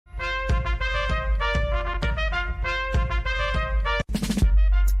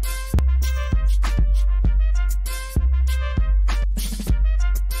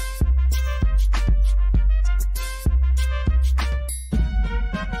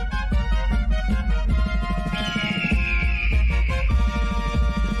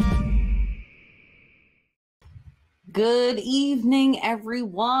Good evening,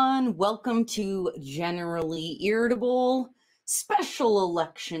 everyone. Welcome to Generally Irritable Special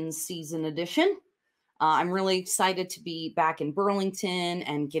Election Season Edition. I'm really excited to be back in Burlington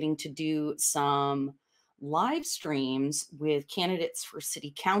and getting to do some live streams with candidates for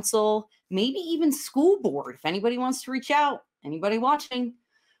city council, maybe even school board. If anybody wants to reach out, anybody watching,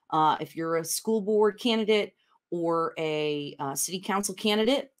 if you're a school board candidate or a city council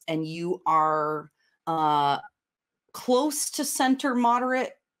candidate and you are close to center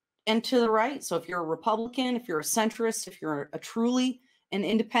moderate and to the right. So if you're a Republican, if you're a centrist, if you're a truly an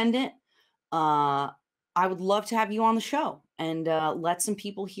independent, I would love to have you on the show and let some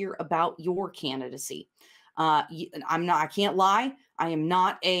people hear about your candidacy. I can't lie. I am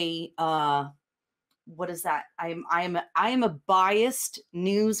not a, what is that? I am a biased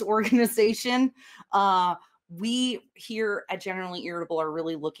news organization. We here at Generally Irritable are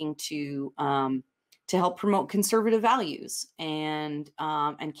really looking to help promote conservative values and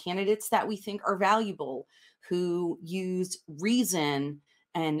candidates that we think are valuable, who use reason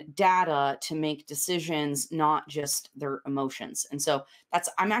and data to make decisions, not just their emotions. And so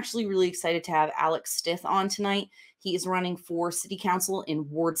I'm actually really excited to have Alec Stith on tonight. He is running for city council in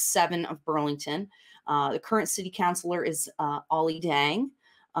Ward 7 of Burlington. The current city councilor is Ollie Dang,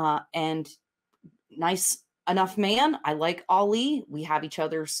 and nice enough man. I like Ollie. We have each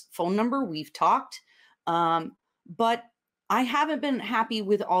other's phone number. We've talked. But I haven't been happy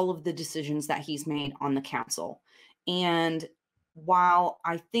with all of the decisions that he's made on the council. And while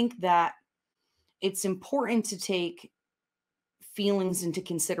I think that it's important to take feelings into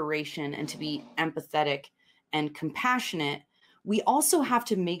consideration and to be empathetic and compassionate, we also have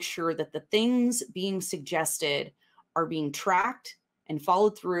to make sure that the things being suggested are being tracked and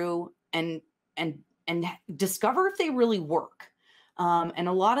followed through and discover if they really work. And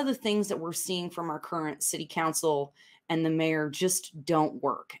a lot of the things that we're seeing from our current city council and the mayor just don't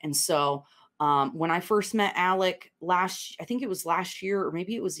work. And so when I first met Alec I think it was last year, or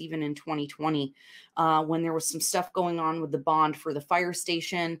maybe it was even in 2020, when there was some stuff going on with the bond for the fire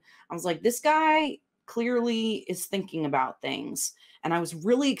station, I was like, this guy clearly is thinking about things. And I was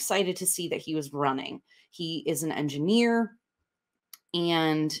really excited to see that he was running. He is an engineer,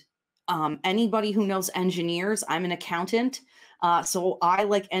 and anybody who knows engineers, I'm an accountant. So I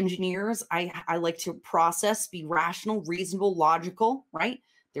like engineers. I like to process, be rational, reasonable, logical, right?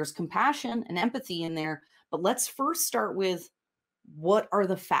 There's compassion and empathy in there. But let's first start with what are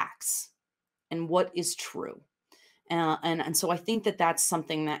the facts and what is true. And so I think that that's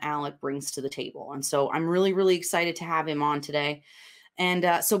something that Alec brings to the table. And so I'm really, really excited to have him on today.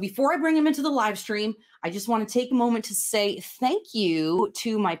 And so before I bring him into the live stream, I just want to take a moment to say thank you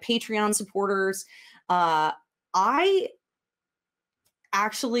to my Patreon supporters. I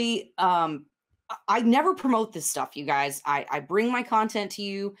actually, I never promote this stuff, you guys. I bring my content to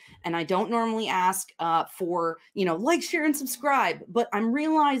you, and I don't normally ask for, like, share, and subscribe, but I'm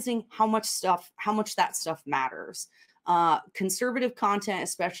realizing how much that stuff matters. Conservative content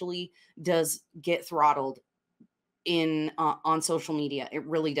especially does get throttled on social media. It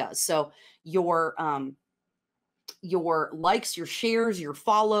really does. So your likes, your shares, your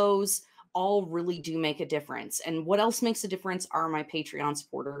follows all really do make a difference. And what else makes a difference are my Patreon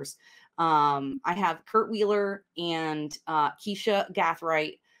supporters. I have Kurt Wheeler and Keisha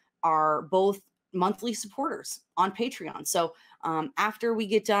Gathright are both monthly supporters on Patreon. So after we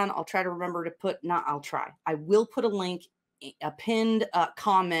get done, I'll try to remember to I will put a link, a pinned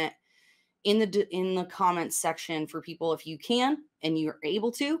comment in the comments section for people, if you can and you're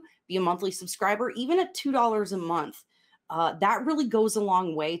able to be a monthly subscriber, even at $2 a month. That really goes a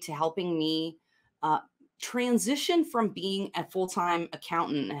long way to helping me transition from being a full-time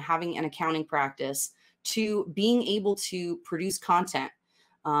accountant and having an accounting practice to being able to produce content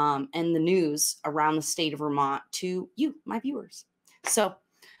and the news around the state of Vermont to you, my viewers. So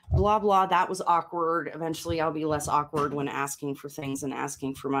blah, blah, that was awkward. Eventually, I'll be less awkward when asking for things and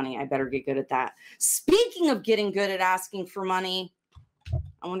asking for money. I better get good at that. Speaking of getting good at asking for money,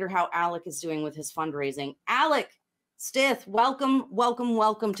 I wonder how Alec is doing with his fundraising. Alec Stith, welcome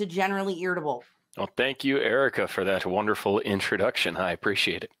to Generally Irritable. Well, thank you, Ericka, for that wonderful introduction. I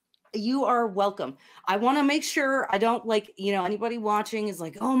appreciate it. You are welcome. I want to make sure I don't anybody watching is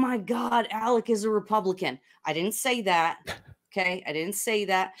like, oh my God, Alec is a Republican. I didn't say that. Okay, I didn't say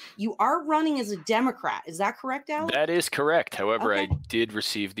that. You are running as a Democrat. Is that correct, Alec? That is correct. However, okay. I did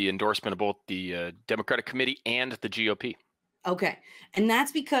receive the endorsement of both the Democratic Committee and the GOP. Okay, and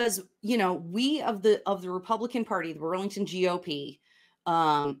that's because we of the Republican Party, the Burlington GOP,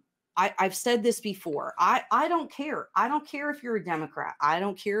 I've said this before. I don't care. I don't care if you're a Democrat. I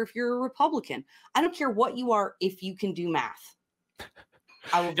don't care if you're a Republican. I don't care what you are. If you can do math,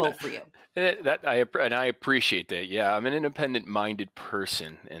 I will vote for you. I appreciate that. Yeah, I'm an independent-minded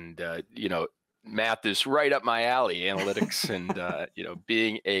person, and math is right up my alley, analytics, and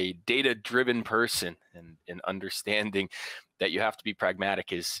being a data-driven person and understanding that you have to be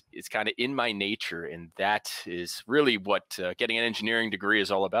pragmatic is kind of in my nature, and that is really what getting an engineering degree is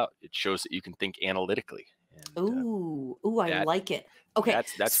all about. It shows that you can think analytically. And, ooh, I like it. Okay,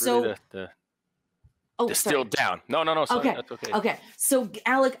 that's so really the oh, distilled sorry. down. No, sorry, Okay, that's okay. okay. So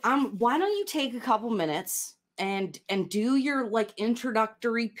Alec, why don't you take a couple minutes and do your like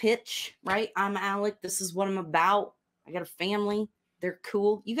introductory pitch, right? I'm Alec. This is what I'm about. I got a family. They're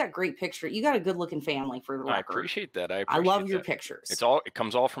cool. You got great picture. You got a good looking family for the record. I appreciate that. I love your pictures. It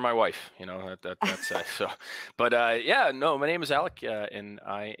comes all from my wife, that's so, but no, my name is Alec, and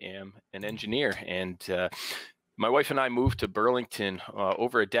I am an engineer, and my wife and I moved to Burlington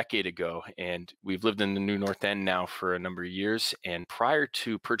over a decade ago, and we've lived in the new North End now for a number of years. And prior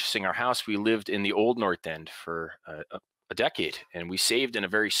to purchasing our house, we lived in the old North End for a decade, and we saved in a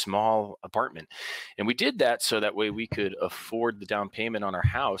very small apartment. And we did that so that way we could afford the down payment on our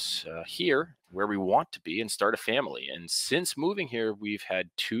house here where we want to be and start a family. And since moving here, we've had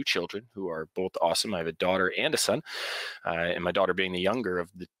 2 children who are both awesome. I have a daughter and a son, and my daughter being the younger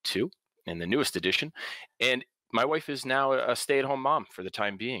of the 2 and the newest addition. And my wife is now a stay-at-home mom for the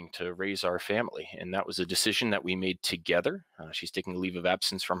time being to raise our family. And that was a decision that we made together. She's taking a leave of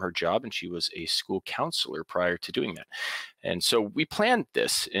absence from her job, and she was a school counselor prior to doing that. And so we planned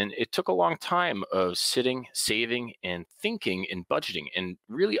this, and it took a long time of sitting, saving, and thinking and budgeting and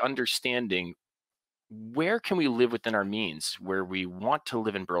really understanding where can we live within our means, where we want to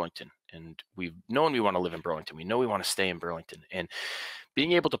live in Burlington. And we've known we want to live in Burlington. We know we want to stay in Burlington. And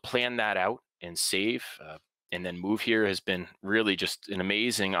being able to plan that out and save, and then move here has been really just an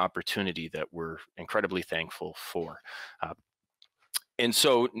amazing opportunity that we're incredibly thankful for. And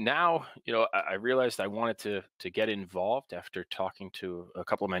so now, I realized I wanted to get involved after talking to a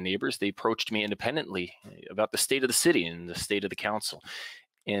couple of my neighbors. They approached me independently about the state of the city and the state of the council,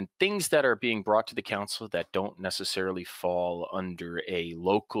 and things that are being brought to the council that don't necessarily fall under a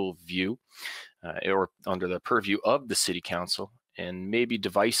local view or under the purview of the city council, and maybe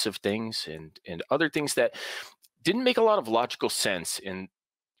divisive things and other things that didn't make a lot of logical sense. And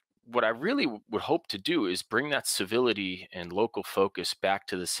what I really would hope to do is bring that civility and local focus back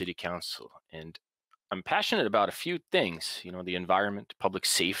to the city council. And I'm passionate about a few things, the environment, public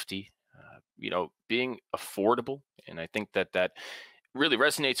safety, being affordable. And I think that really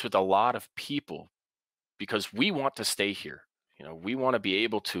resonates with a lot of people because we want to stay here. We want to be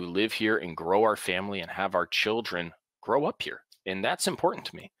able to live here and grow our family and have our children grow up here. And that's important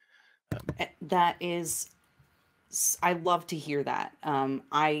to me. I love to hear that.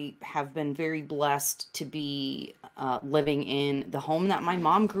 I have been very blessed to be living in the home that my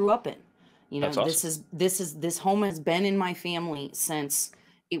mom grew up in. That's awesome. This home has been in my family since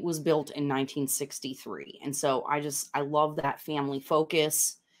it was built in 1963. And so I love that family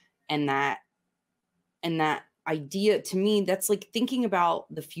focus and that idea. To me, that's like thinking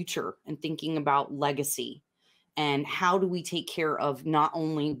about the future and thinking about legacy. And how do we take care of not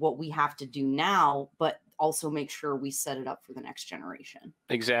only what we have to do now, but also make sure we set it up for the next generation.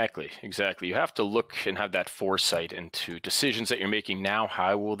 Exactly. You have to look and have that foresight into decisions that you're making now.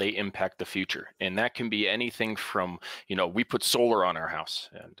 How will they impact the future? And that can be anything from, we put solar on our house.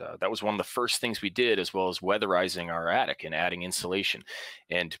 And that was one of the first things we did, as well as weatherizing our attic and adding insulation.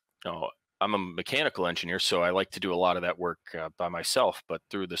 And, I'm a mechanical engineer, so I like to do a lot of that work by myself, but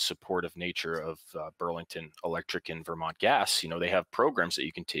through the supportive nature of Burlington Electric and Vermont Gas, they have programs that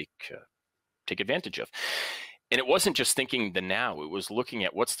you can take advantage of. And it wasn't just thinking the now, it was looking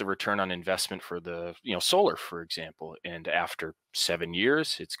at what's the return on investment for the, solar, for example. And after 7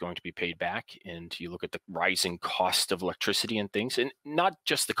 years, it's going to be paid back. And you look at the rising cost of electricity and things, and not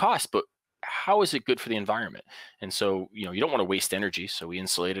just the cost, but how is it good for the environment? And so, you don't want to waste energy. So we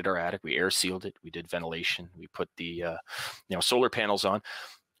insulated our attic, we air sealed it, we did ventilation, we put the, solar panels on,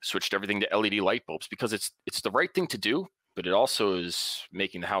 switched everything to LED light bulbs because it's the right thing to do, but it also is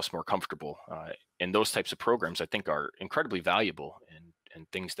making the house more comfortable. And those types of programs, I think, are incredibly valuable and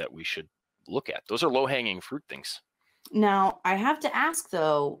things that we should look at. Those are low-hanging fruit things. Now, I have to ask,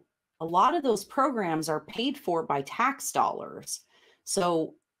 though, a lot of those programs are paid for by tax dollars.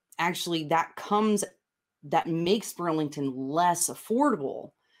 So actually that makes Burlington less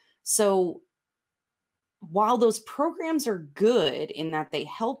affordable. So while those programs are good in that they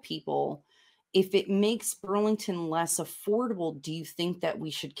help people, if it makes Burlington less affordable, do you think that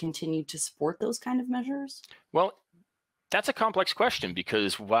we should continue to support those kind of measures? Well, that's a complex question,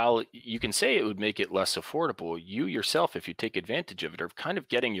 because while you can say it would make it less affordable, you yourself, if you take advantage of it, are kind of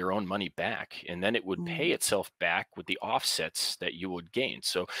getting your own money back, and then it would pay itself back with the offsets that you would gain.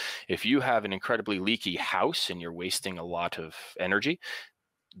 So if you have an incredibly leaky house and you're wasting a lot of energy,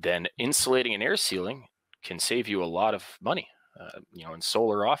 then insulating and air sealing can save you a lot of money. And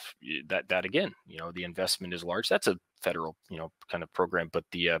solar off, that again, the investment is large. That's a federal, kind of program, but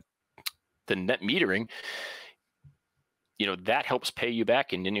the net metering, that helps pay you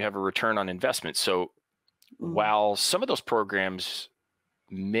back, and then you have a return on investment. So while some of those programs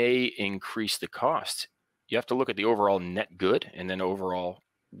may increase the cost, you have to look at the overall net good, and then overall,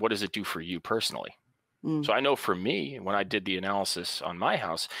 what does it do for you personally? So I know for me, when I did the analysis on my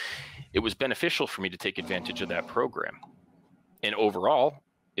house, it was beneficial for me to take advantage of that program. And overall,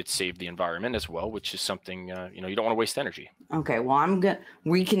 it saved the environment as well, which is something, you don't want to waste energy. Okay, well,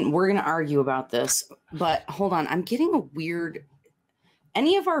 we're gonna argue about this, but hold on. I'm getting a weird,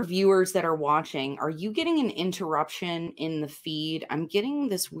 any of our viewers that are watching, are you getting an interruption in the feed? I'm getting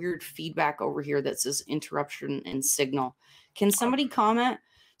this weird feedback over here that says interruption in signal. Can somebody comment?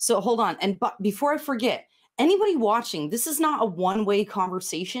 So hold on. But before I forget, anybody watching, this is not a one-way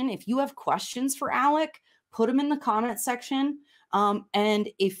conversation. If you have questions for Alec, put them in the comment section. And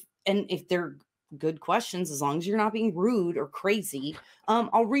if they're good questions, as long as you're not being rude or crazy,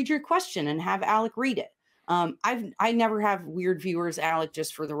 I'll read your question and have Alec read it. I never have weird viewers, Alec,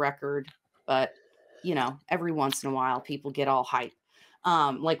 just for the record, but every once in a while people get all hype.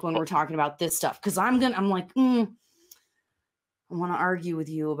 Like when we're talking about this stuff, because I'm like, I want to argue with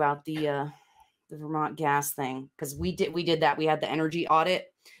you about the Vermont gas thing, because we did that. We had the energy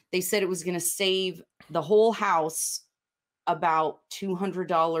audit. They said it was going to save the whole house about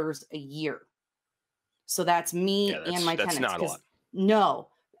 $200 a year. So that's me and my tenants. That's not a lot. No.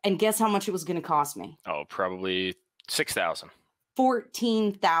 And guess how much it was going to cost me? Oh, probably $6,000.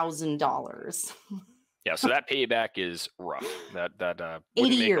 $14,000. Yeah, so that payback is rough. That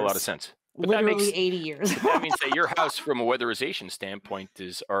wouldn't make a lot of sense. But literally 80 years. That means that your house, from a weatherization standpoint,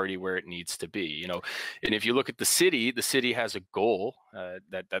 is already where it needs to be. And if you look at the city has a goal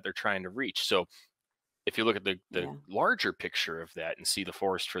that they're trying to reach. So if you look at the larger picture of that and see the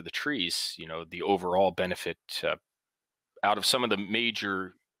forest for the trees, the overall benefit out of some of the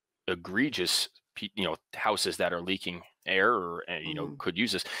major egregious, houses that are leaking air or, could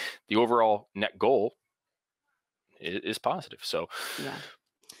use this, the overall net goal is positive. So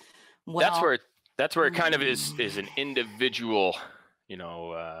well, that's where it kind of is an individual,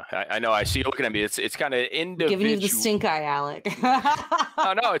 I know I see you looking at me. It's kind of individual. Giving you the stink eye, Alec.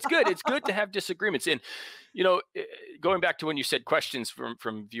 Oh, no, it's good. It's good to have disagreements. And, going back to when you said questions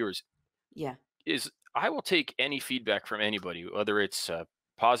from viewers. Yeah. I will take any feedback from anybody, whether it's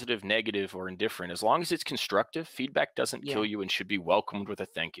positive, negative, or indifferent. As long as it's constructive, feedback doesn't kill you and should be welcomed with a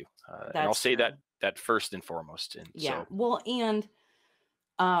thank you. And I'll say that first and foremost. And yeah. Well, and,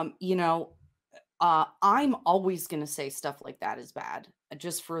 I'm always going to say stuff like that is bad,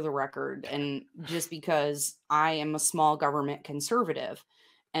 just for the record. And just because I am a small government conservative.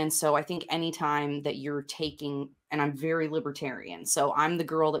 And so I think anytime that you're taking, and I'm very libertarian, so I'm the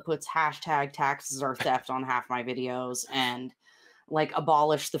girl that puts hashtag taxes are theft on half my videos and like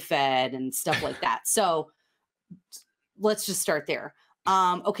abolish the Fed and stuff like that. So let's just start there.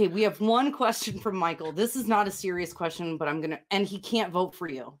 Okay, we have one question from Michael. This is not a serious question, but and he can't vote for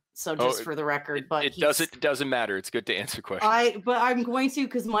you. So just for the record, but it doesn't matter. It's good to answer questions. But I'm going to,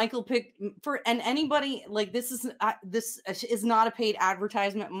 because Michael picked and anybody, like, this is not a paid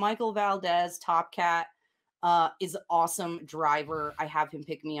advertisement. Michael Valdez, Top Cat, is an awesome driver. I have him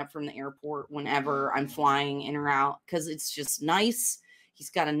pick me up from the airport whenever I'm flying in or out, because it's just nice.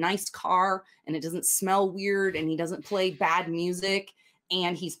 He's got a nice car and it doesn't smell weird and he doesn't play bad music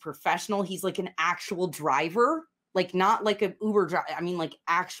and he's professional. He's like an actual driver. Like, not like an Uber driver. I mean, like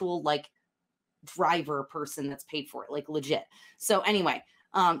actual, like, driver person that's paid for it, like legit. So anyway,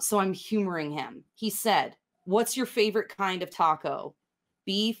 so I'm humoring him. He said, "What's your favorite kind of taco?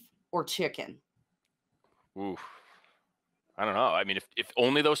 Beef or chicken?" Ooh, I don't know. I mean, if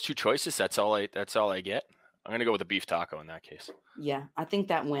only those two choices, that's all I get. I'm gonna go with a beef taco in that case. Yeah, I think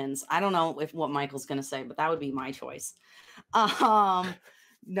that wins. I don't know what Michael's gonna say, but that would be my choice.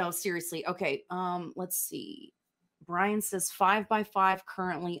 No, seriously. Okay. Let's see. Brian says 5x5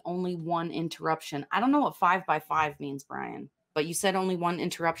 currently only one interruption. I don't know what 5x5 means, Brian, but you said only one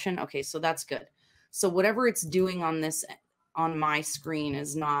interruption. Okay, so that's good. So whatever it's doing on my screen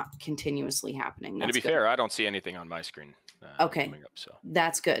is not continuously happening. And to be fair, I don't see anything on my screen. Okay. coming up. So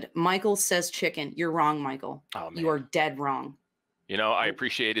that's good. Michael says chicken. You're wrong, Michael. oh, man. You are dead wrong. You know, I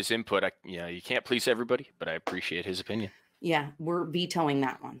appreciate his input. You can't please everybody, but I appreciate his opinion. Yeah, we're vetoing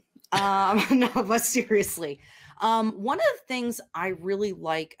that one. No, but seriously, one of the things I really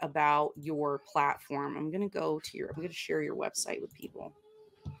like about your platform, I'm going to share your website with people.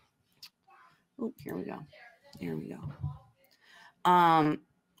 Oh, here we go. There we go.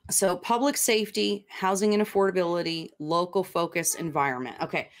 So public safety, housing and affordability, local focus, environment.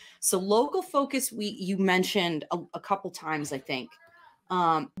 Okay. So local focus, you mentioned a couple times, I think.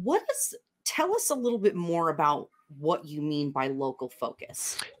 Tell us a little bit more about what you mean by local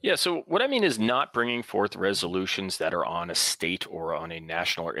focus. Yeah, so what I mean is not bringing forth resolutions that are on a state or on a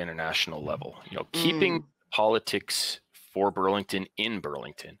national or international level. You know, keeping politics for Burlington in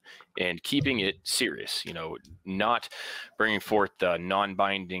Burlington and keeping it serious, you know, not bringing forth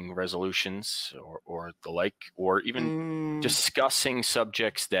non-binding resolutions or the like, or even discussing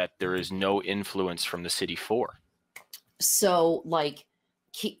subjects that there is no influence from the city for. So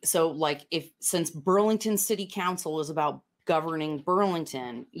since Burlington City Council is about governing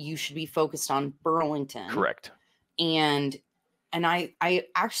Burlington, you should be focused on Burlington. Correct. And I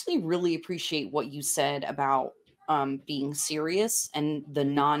actually really appreciate what you said about being serious and the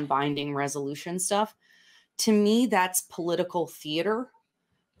non-binding resolution stuff. To me, that's political theater,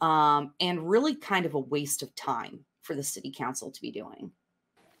 and really kind of a waste of time for the city council to be doing.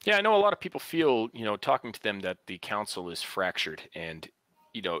 Yeah, I know a lot of people feel, you know, talking to them that the council is fractured and,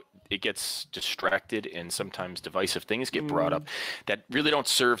 you know, it gets distracted and sometimes divisive things get brought up that really don't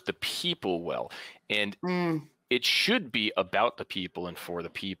serve the people well. And it should be about the people and for the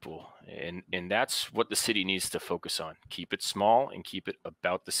people. And that's what the city needs to focus on. Keep it small and keep it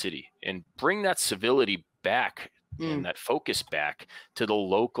about the city and bring that civility back and that focus back to the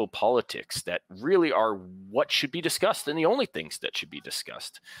local politics that really are what should be discussed and the only things that should be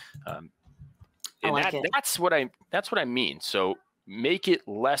discussed. And that's what I mean. So make it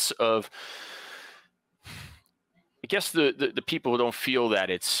less of, I guess, the people who don't feel that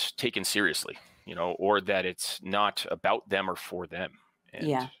it's taken seriously, you know, or that it's not about them or for them. And,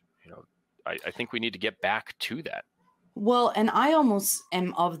 you know, I think we need to get back to that. Well, and I almost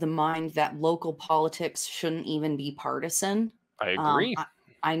am of the mind that local politics shouldn't even be partisan. I agree.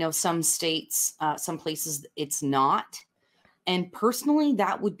 I know some states, some places it's not. And personally,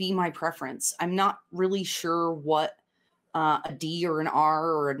 that would be my preference. I'm not really sure what a D or an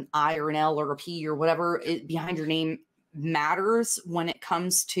R or an I or an L or a P or whatever behind your name matters when it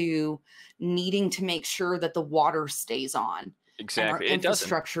comes to needing to make sure that the water stays on. Exactly. And our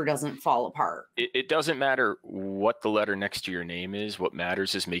infrastructure doesn't fall apart. It doesn't matter what the letter next to your name is. What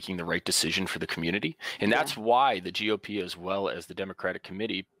matters is making the right decision for the community. And that's why the GOP as well as the Democratic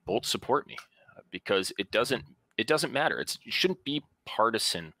Committee both support me, because it doesn't matter. It shouldn't be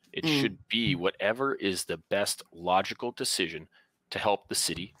partisan. It should be whatever is the best logical decision to help the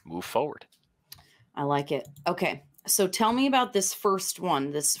city move forward. I like it. Okay. So tell me about this first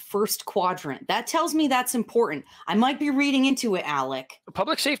one, this first quadrant. That tells me that's important. I might be reading into it, Alec.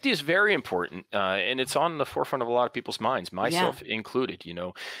 Public safety is very important, and it's on the forefront of a lot of people's minds, myself included, you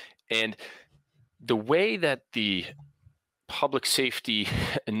know. And the way that the public safety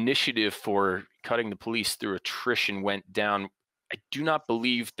initiative for cutting the police through attrition went down, I do not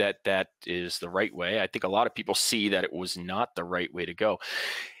believe that that is the right way. I think a lot of people see that it was not the right way to go.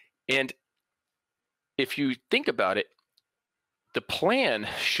 And if you think about it, the plan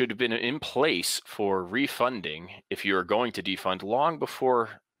should have been in place for refunding if you're going to defund long before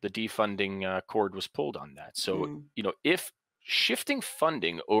the defunding cord was pulled on that. So, you know, if shifting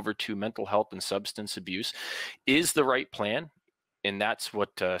funding over to mental health and substance abuse is the right plan, and that's what,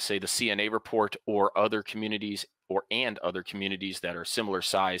 say, the CNA report or other communities and other communities that are similar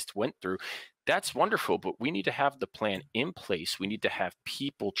sized went through, that's wonderful. But we need to have the plan in place. We need to have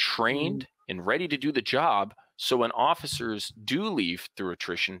people trained and ready to do the job. So when officers do leave through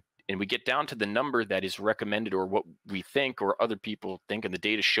attrition and we get down to the number that is recommended or what we think or other people think and the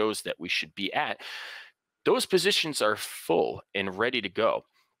data shows that we should be at, those positions are full and ready to go.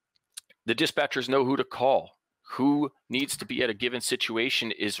 The dispatchers know who to call. Who needs to be at a given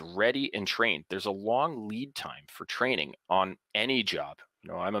situation is ready and trained. There's a long lead time for training on any job.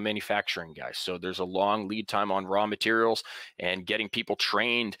 You know, I'm a manufacturing guy, so there's a long lead time on raw materials and getting people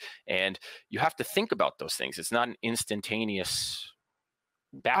trained, and you have to think about those things. It's not an instantaneous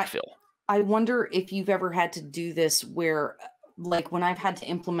backfill. I wonder if you've ever had to do this where, like when I've had to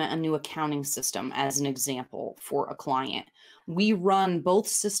implement a new accounting system as an example for a client, we run both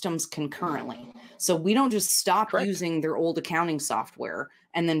systems concurrently. So we don't just stop using their old accounting software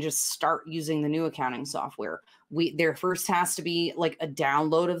and then just start using the new accounting software. There first has to be like a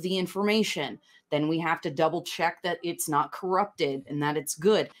download of the information. Then we have to double check that it's not corrupted and that it's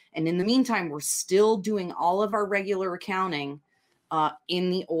good. And in the meantime, we're still doing all of our regular accounting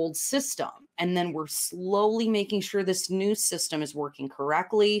in the old system. And then we're slowly making sure this new system is working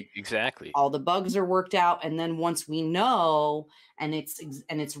correctly. Exactly. All the bugs are worked out. And then once we know and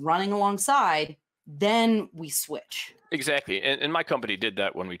it's running alongside, then we switch. Exactly. And my company did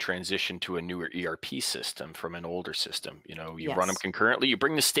that when we transitioned to a newer ERP system from an older system. You know, you run them concurrently, you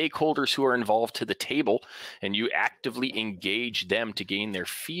bring the stakeholders who are involved to the table, and you actively engage them to gain their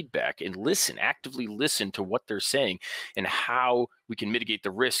feedback and actively listen to what they're saying and how we can mitigate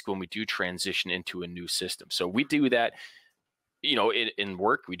the risk when we do transition into a new system. So we do that, you know, in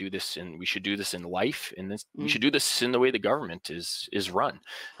work. We do this, and we should do this in life, and we should do this in the way the government is run.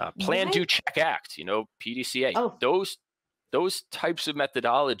 Plan, do, check, act. You know, PDCA. Oh. Those types of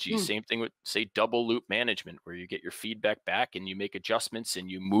methodologies. Same thing with, say, double loop management, where you get your feedback back and you make adjustments and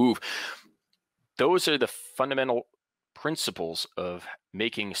you move. Those are the fundamental principles of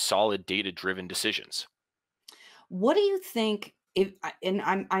making solid data-driven decisions. What do you think? And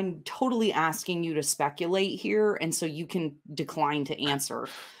I'm totally asking you to speculate here, and so you can decline to answer.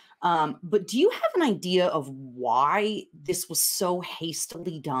 But do you have an idea of why this was so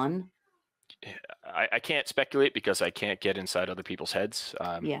hastily done? I can't speculate because I can't get inside other people's heads.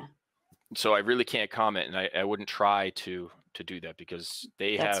 Yeah. So I really can't comment, and I wouldn't try to do that because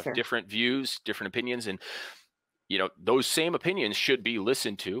they have different views, different opinions, and you know, those same opinions should be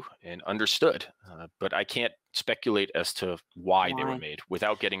listened to and understood. But I can't speculate as to why they were made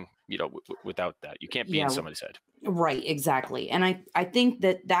without getting, you know, without that. You can't be in somebody's head. Right, exactly. And I think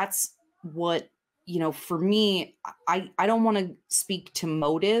that's what, you know, for me, I don't want to speak to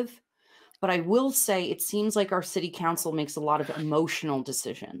motive, but I will say it seems like our city council makes a lot of emotional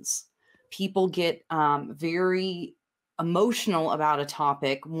decisions. People get very emotional about a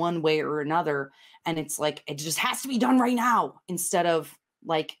topic one way or another. And it's like, it just has to be done right now, instead of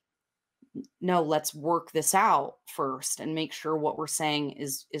like, no, let's work this out first and make sure what we're saying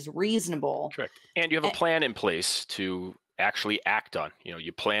is reasonable. Correct. And you have a plan in place to actually act on. You know,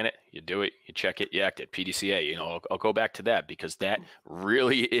 you plan it, you do it, you check it, you act it. PDCA, you know, I'll go back to that because that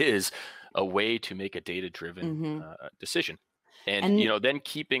really is a way to make a data-driven decision. And, you know, then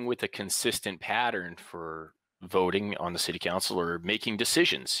keeping with a consistent pattern for voting on the city council or making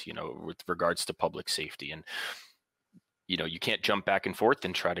decisions, you know, with regards to public safety. And, you know, you can't jump back and forth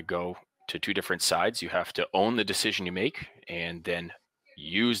and try to go to two different sides. You have to own the decision you make and then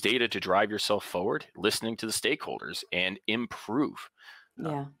use data to drive yourself forward, listening to the stakeholders and improve.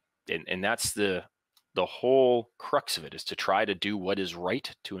 Yeah. And that's the whole crux of it, is to try to do what is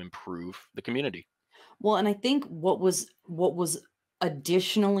right to improve the community. Well, and I think what was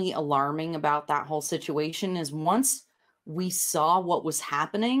additionally alarming about that whole situation is once we saw what was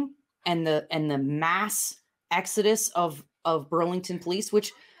happening and the mass exodus of Burlington police,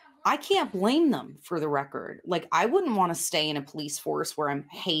 which I can't blame them, for the record. Like, I wouldn't want to stay in a police force where I'm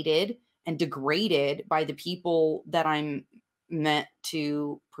hated and degraded by the people that I'm meant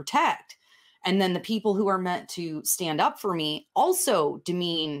to protect. And then the people who are meant to stand up for me also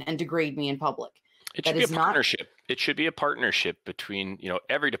demean and degrade me in public. It should be a partnership. It should be a partnership between, you know,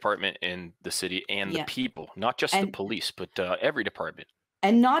 every department in the city and the people, not just the police, but every department.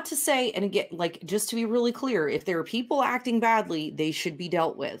 And not to say, and again, like, just to be really clear, if there are people acting badly, they should be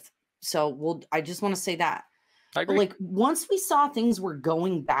dealt with. So I just want to say that. I agree. But like, once we saw things were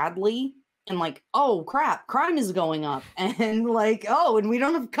going badly and like, oh crap, crime is going up, and like, oh, and we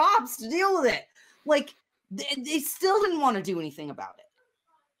don't have cops to deal with it. Like, they still didn't want to do anything about it.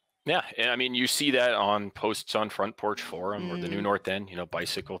 Yeah, I mean, you see that on posts on Front Porch Forum or the New North End, you know,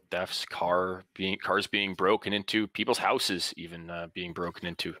 bicycle thefts, cars being broken into, people's houses even being broken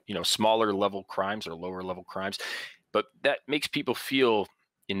into, you know, smaller level crimes or lower level crimes. But that makes people feel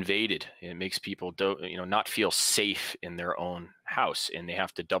invaded. It makes people, not feel safe in their own house, and they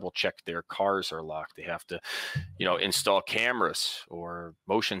have to double check their cars are locked. They have to, install cameras or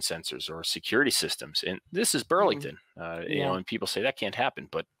motion sensors or security systems. And this is Burlington, and people say that can't happen,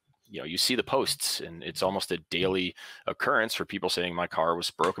 but you see the posts, and it's almost a daily occurrence for people saying my car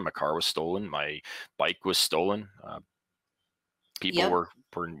was broken, my car was stolen, my bike was stolen. People were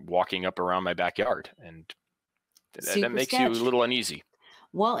walking up around my backyard, and that makes you a little uneasy.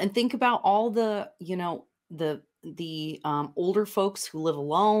 Well, and think about all the, the older folks who live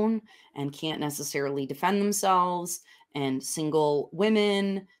alone and can't necessarily defend themselves, and single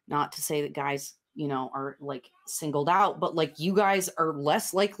women, not to say that guys are like singled out, but like, you guys are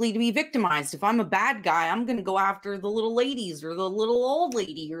less likely to be victimized. If I'm a bad guy, I'm going to go after the little ladies or the little old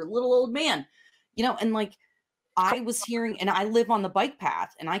lady or little old man, and like, I was hearing, and I live on the bike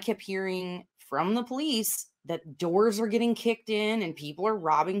path, and I kept hearing from the police that doors are getting kicked in and people are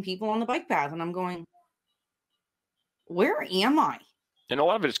robbing people on the bike path. And I'm going, where am I? And a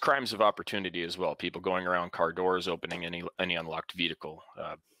lot of it is crimes of opportunity as well. People going around car doors, opening any unlocked vehicle.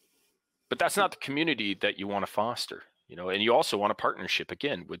 But that's not the community that you want to foster, you know. And you also want a partnership,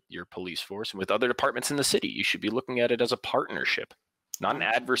 again, with your police force and with other departments in the city. You should be looking at it as a partnership, not an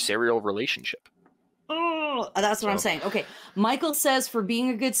adversarial relationship. Oh, that's what I'm saying. Okay. Michael says, for being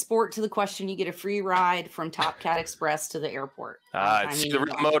a good sport to the question, you get a free ride from Top Cat Express to the airport. See the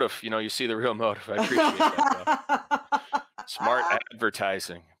real motive. You know, you see the real motive. I appreciate that. Smart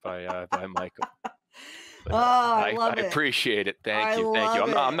advertising by Michael. But, I love it. I appreciate it. Thank you.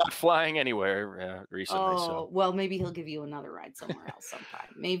 I'm not flying anywhere recently. So well, maybe he'll give you another ride somewhere else sometime.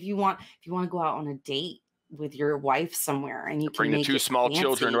 Maybe if you want to go out on a date with your wife somewhere, and you can bring the 2 small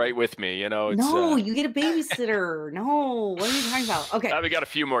children right with me. You know, no, you get a babysitter. No, what are you talking about? Okay, we got a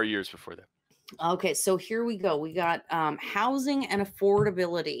few more years before that. Okay, so here we go. We got housing and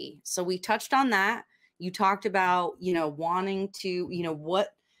affordability. So we touched on that. You talked about, you know, wanting to, you know, what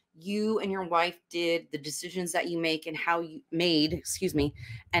you and your wife did, the decisions that you make and how you made,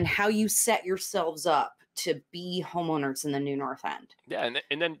 and how you set yourselves up to be homeowners in the New North End. Yeah,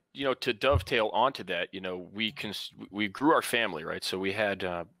 and then, you know, to dovetail onto that, you know, we grew our family, right? So we had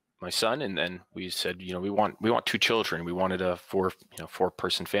my son, and then we said, you know, we want 2 children. We wanted a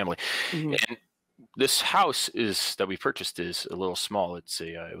 4-person family. Mm-hmm. And this house that we purchased is a little small. It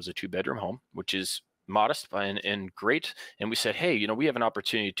was a 2-bedroom home, which is modest and great. And we said, hey, you know, we have an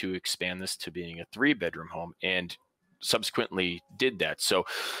opportunity to expand this to being a 3-bedroom home, and subsequently did that. So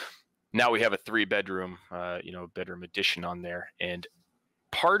now we have a 3-bedroom, bedroom addition on there. And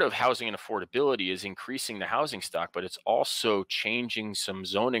part of housing and affordability is increasing the housing stock, but it's also changing some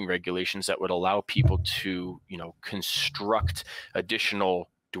zoning regulations that would allow people to, you know, construct additional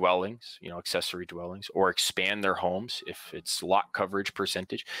dwellings, you know, accessory dwellings, or expand their homes if it's lot coverage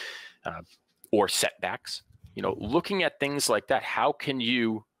percentage, or setbacks. You know, looking at things like that, how can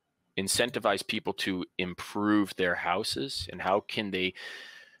you incentivize people to improve their houses, and how can they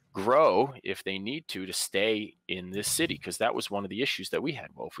grow if they need to stay in this city? Because that was one of the issues that we had.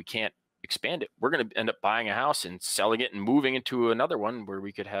 Well, if we can't expand it, we're going to end up buying a house and selling it and moving into another one where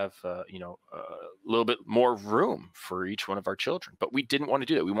we could have a little bit more room for each one of our children. But we didn't want to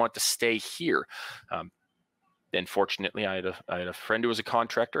do that. We wanted to stay here. Then fortunately, I had a friend who was a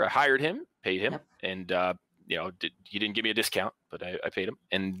contractor. I hired him, paid him, and he didn't give me a discount, but I paid him.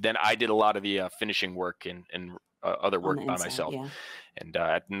 And then I did a lot of the finishing work and other work by myself. Yeah. And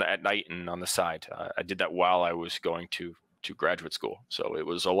at night and on the side, I did that while I was going to graduate school. So it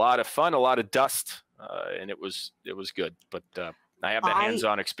was a lot of fun, a lot of dust, and it was good. But I have that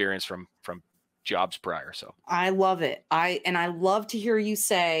hands-on experience from jobs prior. So I love it. I love to hear you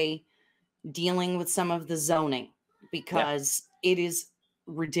say dealing with some of the zoning, because it is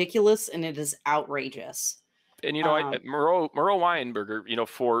ridiculous and it is outrageous. And, you know, Murrow Weinberger, you know,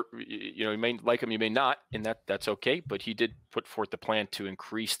 you may like him, you may not, and that's okay. But he did put forth the plan to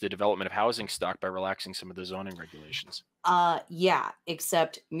increase the development of housing stock by relaxing some of the zoning regulations. Yeah,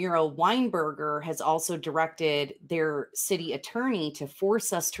 except Murrow Weinberger has also directed their city attorney to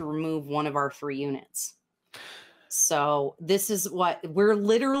force us to remove one of our 3 units. So this is what we're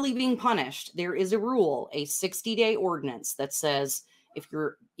literally being punished. There is a rule, a 60-day ordinance that says if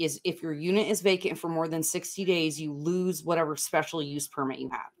your unit is vacant for more than 60 days, you lose whatever special use permit you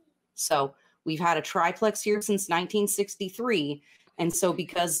have. So we've had a triplex here since 1963. And so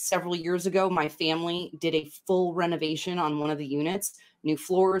because several years ago, my family did a full renovation on one of the units, new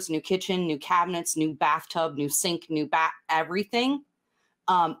floors, new kitchen, new cabinets, new bathtub, new sink, new everything.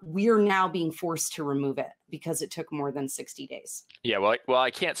 We are now being forced to remove it because it took more than 60 days. Yeah, well,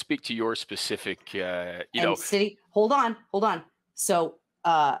 I can't speak to your specific, city. Hold on. So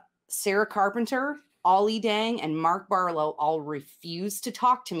Sarah Carpenter, Ollie Dang, and Mark Barlow all refuse to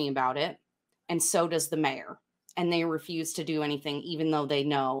talk to me about it, and so does the mayor. And they refuse to do anything, even though they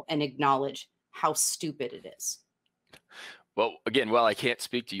know and acknowledge how stupid it is. Well, again, while I can't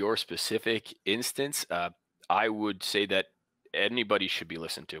speak to your specific instance, I would say that anybody should be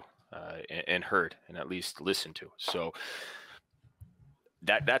listened to and heard, and at least listened to. So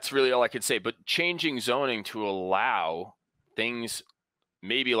that's really all I could say. But changing zoning to allow things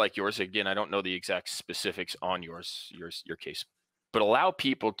maybe like yours, again, I don't know the exact specifics on your case, but allow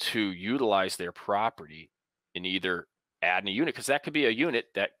people to utilize their property and either add a unit, because that could be a unit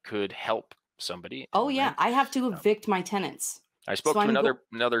that could help somebody. Oh yeah, I have to evict my tenants. I spoke to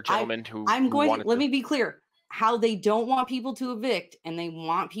another gentleman who let me be clear. how they don't want people to evict, and they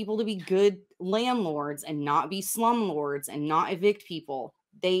want people to be good landlords and not be slumlords and not evict people.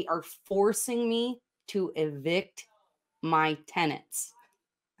 They are forcing me to evict my tenants.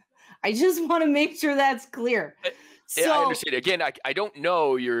 I just want to make sure that's clear. Yeah, I understand. Again, I don't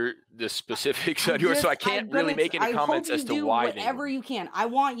know the specifics on yours, so I can't really make any comments as to why. Whatever you can. I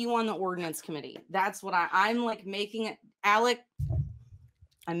want you on the ordinance committee. That's what I'm like making it. Alec,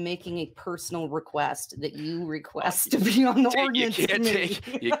 I'm making a personal request that you request to be on the ordinance committee.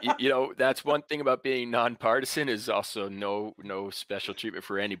 You know, that's one thing about being nonpartisan is also no special treatment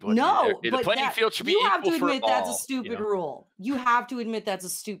for anybody. No, the playing field should be equal for all. You have to admit that's a stupid rule. You have to admit that's a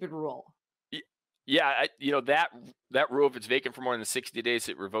stupid rule. Yeah, you know, that rule, if it's vacant for more than 60 days,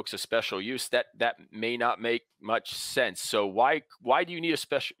 it revokes a special use. That may not make much sense. So why do you need a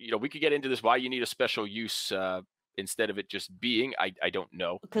special? You know, we could get into this. Why you need a special use instead of it just being? I don't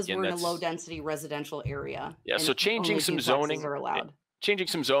know. Because we're in a low density residential area. Yeah, so changing some zoning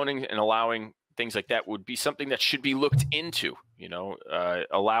and allowing things like that would be something that should be looked into. You know,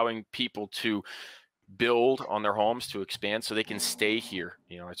 allowing people to build on their homes to expand so they can stay here.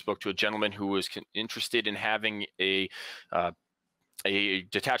 You know, I spoke to a gentleman who was interested in having a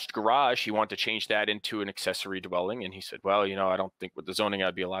detached garage. He wanted to change that into an accessory dwelling, and he said, well, you know, I don't think with the zoning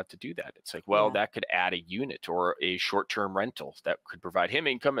I'd be allowed to do that. It's like, well, that could add a unit or a short-term rental that could provide him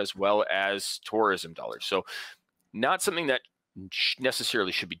income as well as tourism dollars. So not something that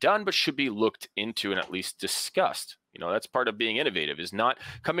necessarily should be done, but should be looked into and at least discussed. You know, that's part of being innovative, is not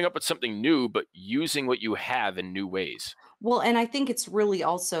coming up with something new, but using what you have in new ways. Well, and I think it's really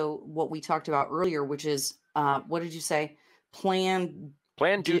also what we talked about earlier, which is, what did you say? Plan,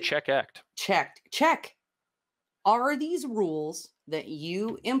 do, check, act. Check. Are these rules that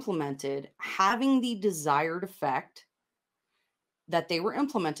you implemented having the desired effect that they were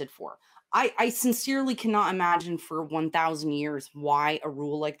implemented for? I sincerely cannot imagine for 1,000 years why a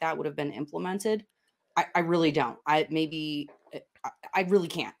rule like that would have been implemented. I really don't. I really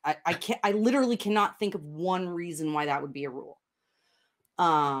can't. I can't. I literally cannot think of one reason why that would be a rule.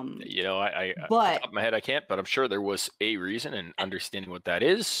 You know, but off the top of my head, I can't, but I'm sure there was a reason, and understanding what that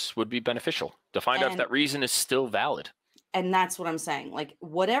is would be beneficial to find out if that reason is still valid. And that's what I'm saying. Like,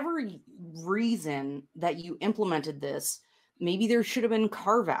 whatever reason that you implemented this, maybe there should have been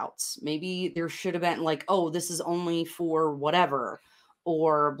carve outs. Maybe there should have been like, oh, this is only for whatever,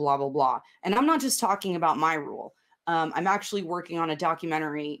 or blah, blah, blah. And I'm not just talking about my rule. I'm actually working on a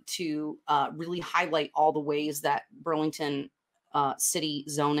documentary to really highlight all the ways that Burlington city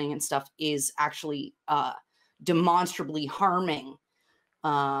zoning and stuff is actually demonstrably harming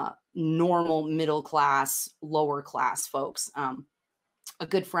normal middle class, lower class folks. A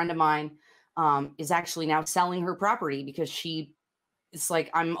good friend of mine is actually now selling her property because it's like,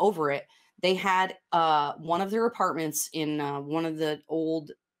 I'm over it. They had one of their apartments in one of the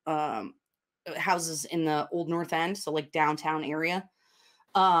old houses in the old North End, so like downtown area.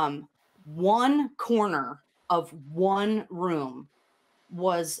 One corner of one room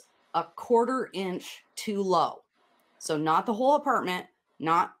was a 1/4 inch too low. So not the whole apartment,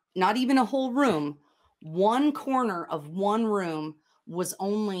 not even a whole room. One corner of one room was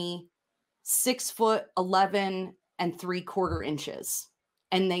only 6'11" and 3/4 inches.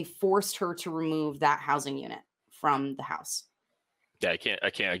 And they forced her to remove that housing unit from the house. Yeah, I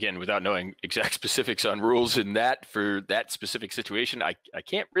can't again, without knowing exact specifics on rules in that for that specific situation. I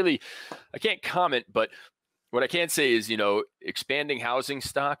can't comment, but what I can say is, you know, expanding housing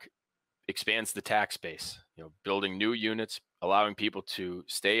stock expands the tax base. You know, building new units, allowing people to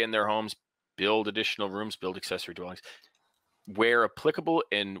stay in their homes, build additional rooms, build accessory dwellings, where applicable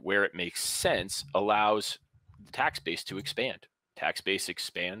and where it makes sense, allows the tax base to expand. Tax base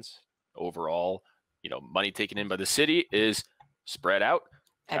expands overall. You know, money taken in by the city is spread out.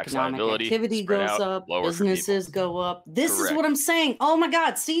 Economic activity goes up. Businesses go up. This is what I'm saying. Oh my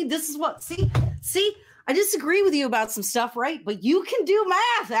God. See, this is what, see, I disagree with you about some stuff, right? But you can do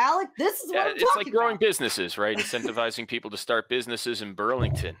math, Alec. This is what I'm talking about. It's like growing businesses, right? Incentivizing people to start businesses in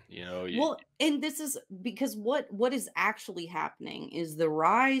Burlington, you know. Well, and this is because what is actually happening is the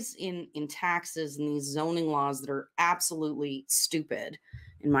rise in taxes and these zoning laws that are absolutely stupid,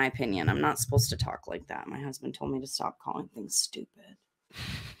 in my opinion. I'm not supposed to talk like that. My husband told me to stop calling things stupid,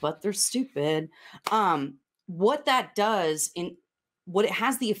 but they're stupid. What that does, what it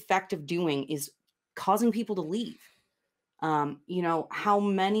has the effect of doing is causing people to leave. You know, how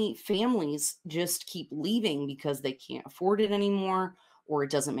many families just keep leaving because they can't afford it anymore, or it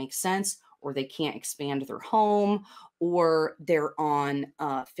doesn't make sense, or they can't expand their home, or they're on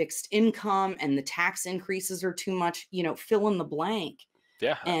fixed income and the tax increases are too much, you know, fill in the blank.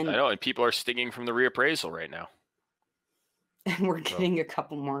 Yeah, I And know. And people are stinging from the reappraisal right now. and we're So getting a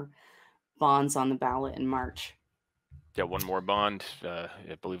couple more bonds on the ballot in March. yeah, one more bond, I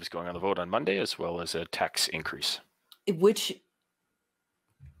believe is going on the vote on Monday, as well as a tax increase. Which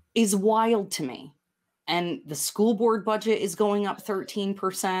is wild to me. And the school board budget is going up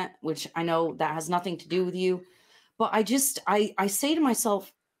 13%, which I know that has nothing to do with you. But I say to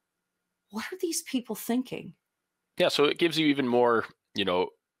myself, what are these people thinking? Yeah, so it gives you even more,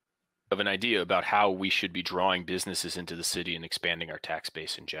 of an idea about how we should be drawing businesses into the city and expanding our tax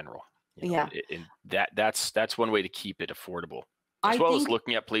base in general. Yeah. And that's one way to keep it affordable, as I well as think,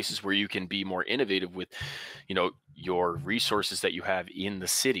 looking at places where you can be more innovative with, your resources that you have in the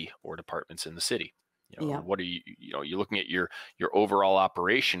city or departments in the city. yeah. What are you're looking at your overall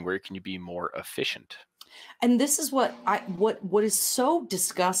operation, where can you be more efficient? And this is what is so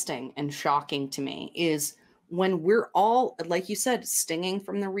disgusting and shocking to me is when we're all, like you said, stinging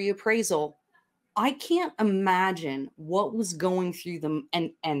from the reappraisal. I can't imagine what was going through them.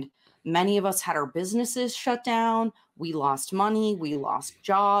 And many of us had our businesses shut down. We lost money, we lost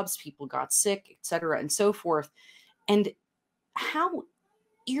jobs, people got sick, et cetera, and so forth. And how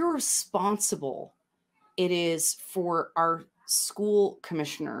irresponsible it is for our school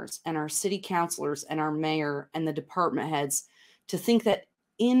commissioners and our city councilors and our mayor and the department heads to think that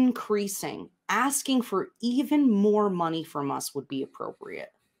asking for even more money from us would be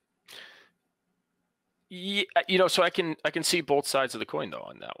appropriate. Yeah, so I can see both sides of the coin though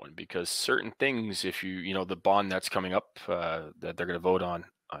on that one, because certain things, if the bond that's coming up that they're going to vote on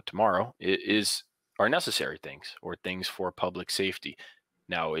tomorrow are necessary things, or things for public safety.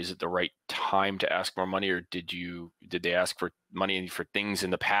 Now, is it the right time to ask more money, or did they ask for money for things in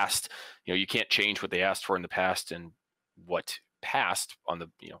the past? You can't change what they asked for in the past, and what passed on the,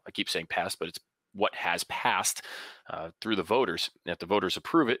 I keep saying past, but it's what has passed through the voters. And if the voters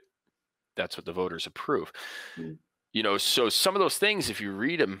approve it, that's what the voters approve. So some of those things, if you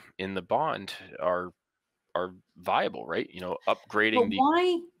read them in the bond, are viable, right? Upgrading But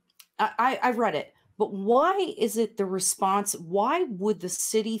why? I've read it, but why is it the response? Why would the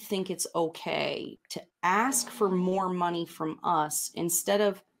city think it's okay to ask for more money from us instead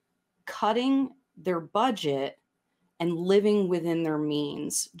of cutting their budget and living within their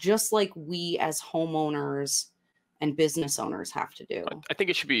means, just like we as homeowners and business owners have to do? I think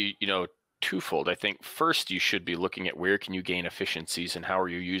it should be, twofold. I think first you should be looking at where can you gain efficiencies and how are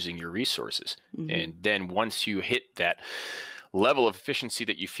you using your resources. And then once you hit that level of efficiency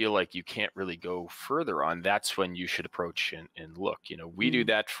that you feel like you can't really go further on, that's when you should approach and look. We do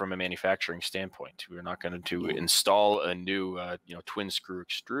that from a manufacturing standpoint. We're not going to install a new twin screw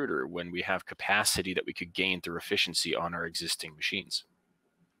extruder when we have capacity that we could gain through efficiency on our existing machines.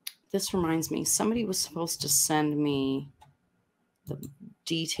 This reminds me, somebody was supposed to send me the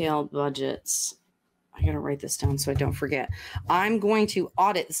detailed budgets. I got to write this down so I don't forget. I'm going to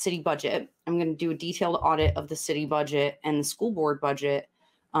audit the city budget. I'm going to do a detailed audit of the city budget and the school board budget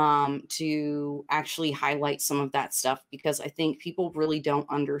to actually highlight some of that stuff, because I think people really don't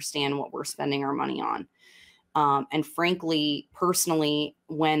understand what we're spending our money on. And frankly, personally,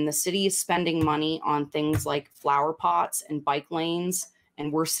 when the city is spending money on things like flower pots and bike lanes,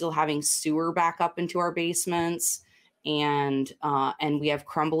 and we're still having sewer back up into our basements, and we have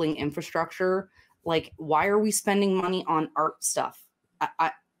crumbling infrastructure, like, why are we spending money on art stuff?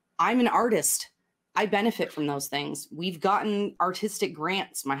 I'm an artist. I benefit from those things. We've gotten artistic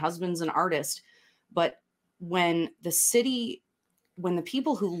grants. My husband's an artist. But when the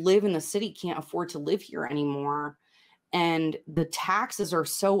people who live in the city can't afford to live here anymore, and the taxes are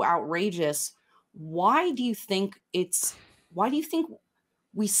so outrageous, why do you think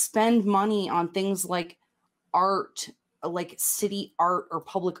we spend money on things like art, like city art or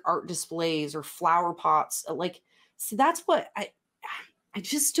public art displays or flower pots? See, that's what I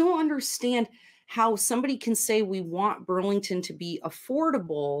just don't understand, how somebody can say we want Burlington to be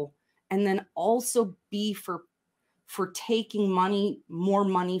affordable and then also be for taking more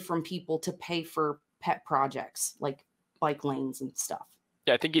money from people to pay for pet projects like bike lanes and stuff.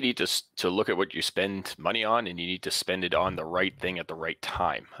 Yeah, I think you need to look at what you spend money on, and you need to spend it on the right thing at the right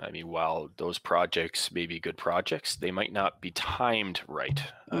time. I mean, while those projects may be good projects, they might not be timed right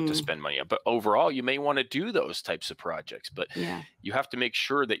to spend money on. But overall, you may want to do those types of projects. But you have to make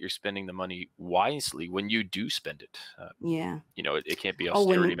sure that you're spending the money wisely when you do spend it. It can't be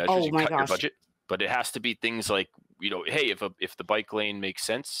austerity measures. You cut your budget, but it has to be things like, hey, if the bike lane makes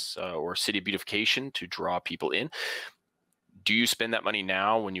sense, or city beautification to draw people in. Do you spend that money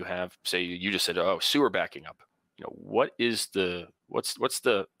now when you have, say, you just said, oh, sewer backing up? What's the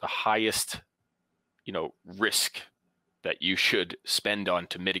highest, risk that you should spend on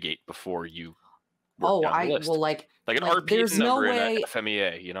to mitigate before you work Oh, down the list? well, like Like an like RP there's no number and way. a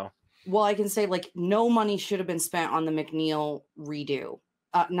FMEA, you know? Well, I can say like no money should have been spent on the McNeil redo.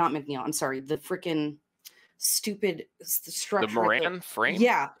 Not McNeil. I'm sorry. The freaking stupid structure. The Moran frame?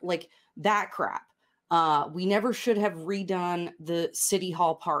 Yeah, like that crap. We never should have redone the City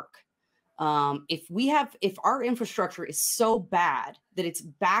Hall Park. If our infrastructure is so bad that it's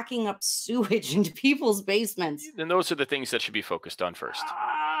backing up sewage into people's basements, then those are the things that should be focused on first.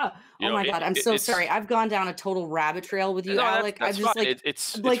 Oh my God, I'm so sorry. I've gone down a total rabbit trail with you, Alec. That's I'm just fine. like,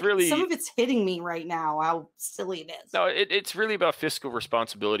 It's like really, some of it's hitting me right now, how silly it is. no, it's really about fiscal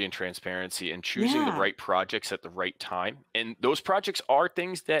responsibility and transparency and choosing the right projects at the right time. And those projects are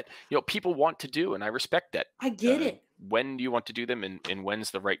things that, you know, people want to do, and I respect that. I get it. When you want to do them and when's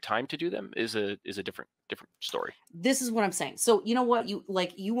the right time to do them is a different story. This is what I'm saying. So you know what, you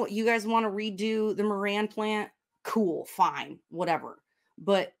guys want to redo the Moran plant? Cool, fine, whatever.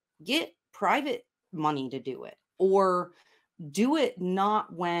 But get private money to do it, or do it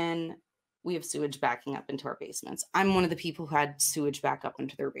not when we have sewage backing up into our basements. I'm one of the people who had sewage back up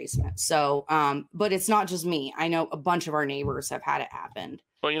into their basement. So, but it's not just me. I know a bunch of our neighbors have had it happen.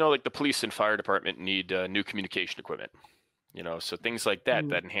 Well, you know, like the police and fire department need new communication equipment, you know, so things like that,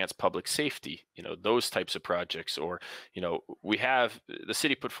 that enhance public safety, you know, those types of projects. Or, you know, the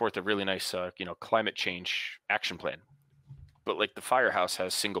city put forth a really nice, you know, climate change action plan, but like the firehouse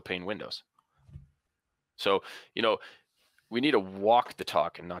has single pane windows. So, you know, we need to walk the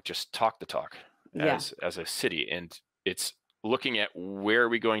talk and not just talk the talk as a city. And it's looking at where are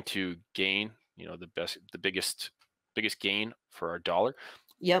we going to gain, you know, the biggest gain for our dollar.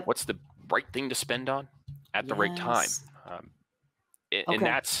 Yep. What's the right thing to spend on at the right time? And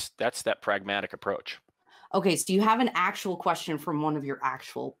that's that pragmatic approach. Okay. So you have an actual question from one of your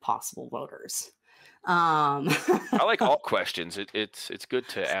actual possible voters. I like all questions. It's good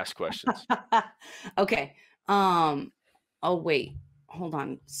to ask questions. Okay. Oh, wait, hold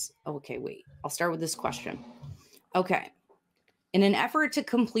on. Okay, wait. I'll start with this question. Okay. In an effort to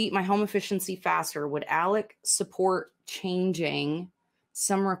complete my home efficiency faster, would Alec support changing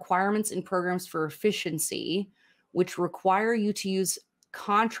some requirements and programs for efficiency, which require you to use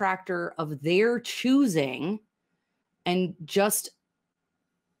contractor of their choosing and just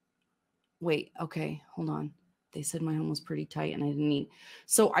wait, okay, hold on. They said my home was pretty tight and I didn't need.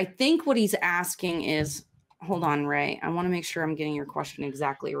 So I think what he's asking is, hold on, Ray. I want to make sure I'm getting your question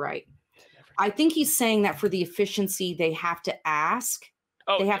exactly right. I think he's saying that for the efficiency, they have to ask.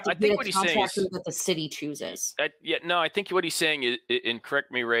 Oh, they have to get a contractor is, that the city chooses. I think what he's saying is, and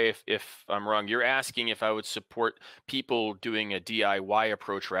correct me, Ray, if I'm wrong, you're asking if I would support people doing a DIY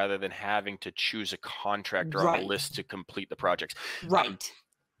approach rather than having to choose a contractor on a list to complete the projects. Right.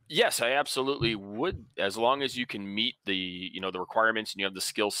 Yes, I absolutely would, as long as you can meet the, you know, the requirements and you have the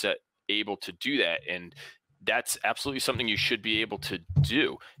skill set able to do that. And that's absolutely something you should be able to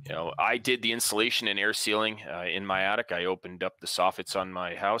do. You know, I did the insulation and air sealing in my attic. I opened up the soffits on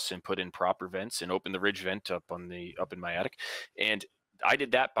my house and put in proper vents and opened the ridge vent up in my attic. And I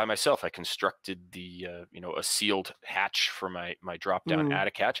did that by myself. I constructed the, you know, a sealed hatch for my drop down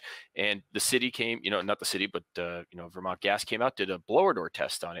attic hatch. And the city came, you know, not the city, but, you know, Vermont Gas came out, did a blower door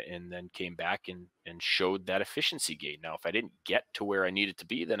test on it, and then came back and showed that efficiency gain. Now, if I didn't get to where I needed to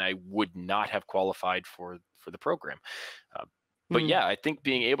be, then I would not have qualified for the program. But yeah, I think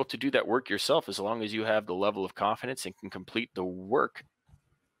being able to do that work yourself, as long as you have the level of confidence and can complete the work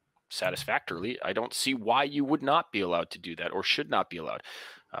satisfactorily, I don't see why you would not be allowed to do that or should not be allowed.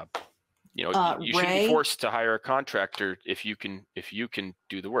 You know, you shouldn't be forced to hire a contractor if you can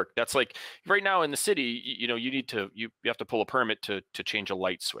do the work. That's like right now in the city, you know, you have to pull a permit to change a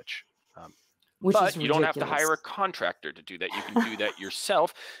light switch. But you don't have to hire a contractor to do that. You can do that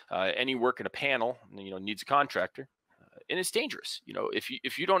yourself. Any work in a panel, you know, needs a contractor, and it's dangerous. You know,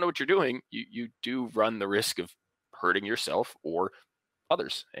 if you don't know what you're doing, you do run the risk of hurting yourself or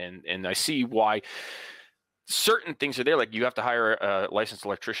others. And I see why certain things are there. Like you have to hire a licensed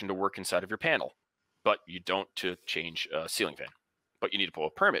electrician to work inside of your panel, but you don't to change a ceiling fan, but you need to pull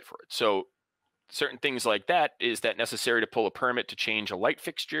a permit for it. So certain things like that, is that necessary to pull a permit to change a light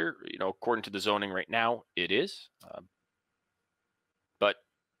fixture? You know, according to the zoning right now, it is. But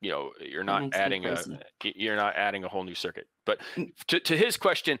you know, you're not adding a whole new circuit. But to his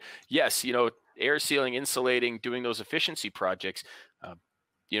question, yes, you know, air sealing, insulating, doing those efficiency projects,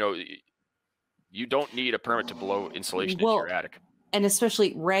 you know, you don't need a permit to blow insulation into your attic. And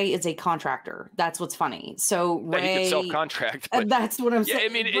especially Ray is a contractor. That's what's funny. So Ray, he can self-contract. But that's what I'm saying.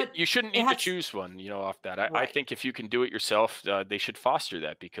 I mean, you shouldn't need to choose one, you know, off that. I think if you can do it yourself, they should foster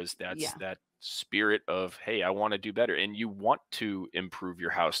that, because spirit of, hey, I want to do better. And you want to improve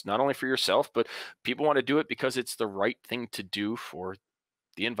your house, not only for yourself, but people want to do it because it's the right thing to do for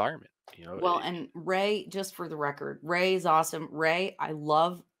the environment. Well, and Ray, just for the record, Ray is awesome. Ray, I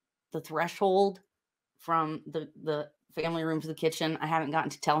love the threshold from the family room to the kitchen. I haven't gotten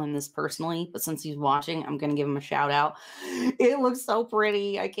to tell him this personally, but since he's watching, I'm going to give him a shout out. It looks so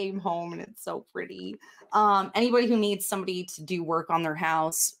pretty. I came home and it's so pretty. Anybody who needs somebody to do work on their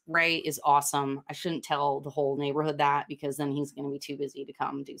house, Ray is awesome. I shouldn't tell the whole neighborhood that, because then he's going to be too busy to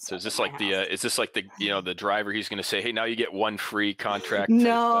come do stuff. So is this like the driver? He's going to say, hey, now you get one free contract.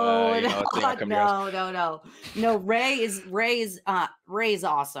 No, no. Ray is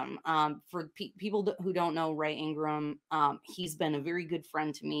awesome. For people who don't know Ray Ingram, he's been a very good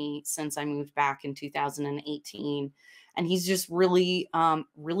friend to me since I moved back in 2018, and he's just really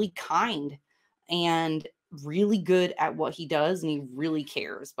kind and really good at what he does, and he really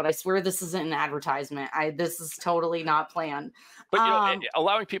cares. But I swear this isn't an advertisement. This is totally not planned. But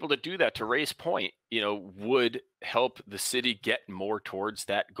allowing people to do that, to Ray's point, would help the city get more towards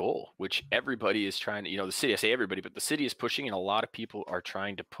that goal, which everybody is trying to, the city, I say everybody, but the city is pushing, and a lot of people are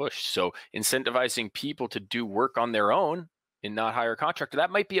trying to push. So incentivizing people to do work on their own and not hire a contractor,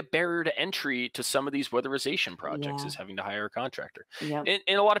 that might be a barrier to entry to some of these weatherization projects, is having to hire a contractor. Yep.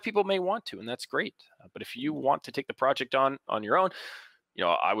 And a lot of people may want to, and that's great. But if you want to take the project on your own,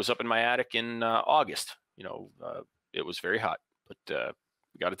 I was up in my attic in August. It was very hot, but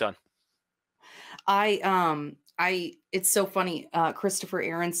we got it done. It's so funny. Christopher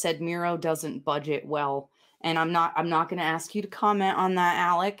Aaron said Miro doesn't budget well, and I'm not going to ask you to comment on that,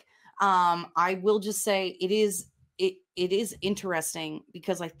 Alec. I will just say it is interesting,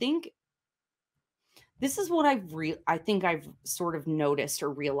 because I think this is what I think I've sort of noticed or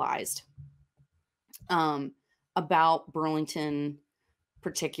realized about Burlington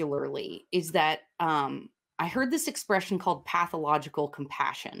particularly, is that I heard this expression called pathological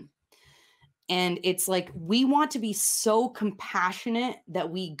compassion. And it's like, we want to be so compassionate that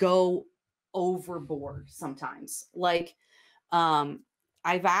we go overboard sometimes. Like,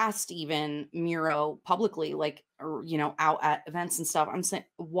 I've asked even Miro publicly, like, or, out at events and stuff, I'm saying,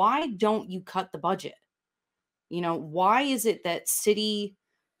 why don't you cut the budget? Why is it that city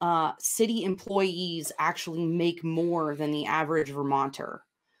employees actually make more than the average Vermonter?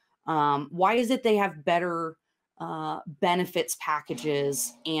 Why is it they have better benefits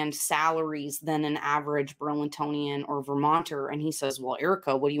packages and salaries than an average Burlingtonian or Vermonter? And he says, well,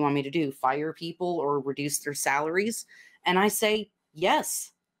 Ericka, what do you want me to do? Fire people or reduce their salaries? And I say,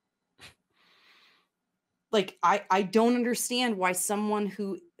 yes. Like, I don't understand why someone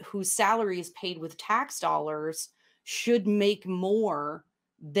whose salary is paid with tax dollars should make more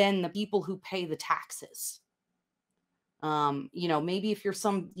than the people who pay the taxes. Maybe if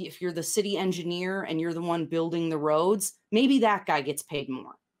you're the city engineer and you're the one building the roads, maybe that guy gets paid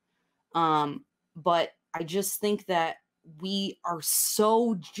more. But I just think that we are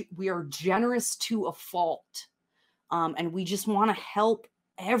generous to a fault. And we just want to help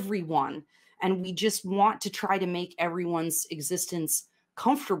everyone. And we just want to try to make everyone's existence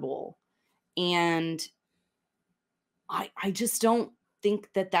comfortable. And I just don't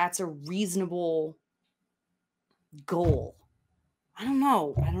think that that's a reasonable goal. I don't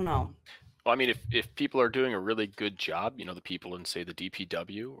know. Well, I mean, if people are doing a really good job, the people in, say, the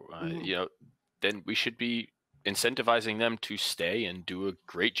DPW, then we should be incentivizing them to stay and do a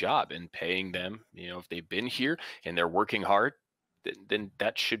great job, and paying them, if they've been here and they're working hard, then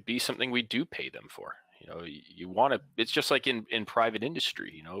that should be something we do pay them for. You want to, it's just like in private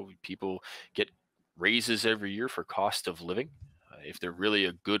industry, people get raises every year for cost of living. If they're really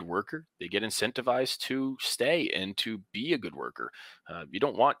a good worker, they get incentivized to stay and to be a good worker. You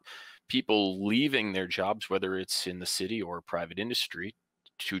don't want people leaving their jobs, whether it's in the city or private industry,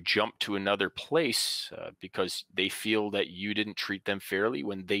 to jump to another place because they feel that you didn't treat them fairly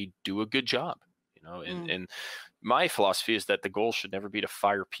when they do a good job. And my philosophy is that the goal should never be to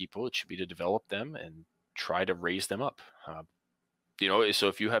fire people. It should be to develop them and try to raise them up. So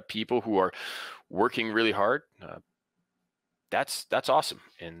if you have people who are working really hard, that's awesome,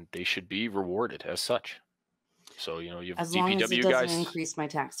 and they should be rewarded as such. So you have as DPW long as it guys doesn't increase my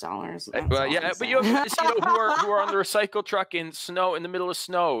tax dollars. Well, yeah, but you have who are on the recycle truck in the middle of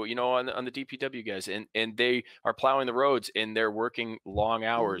snow, on the DPW guys, and they are plowing the roads, and they're working long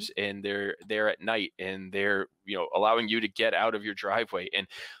hours, and they're there at night, and they're allowing you to get out of your driveway, and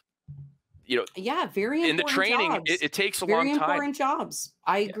very important in the training jobs. it takes a very long time. Important jobs.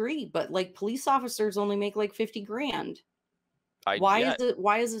 I agree, but like police officers only make like $50,000.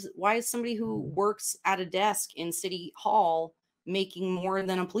 Why is somebody who works at a desk in City Hall making more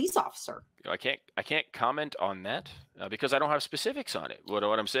than a police officer? I can't comment on that because I don't have specifics on it. What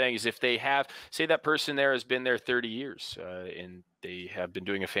I'm saying is, if they have, say that person there has been there 30 years and they have been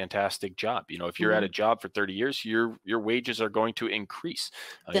doing a fantastic job. If you're at a job for 30 years, your wages are going to increase.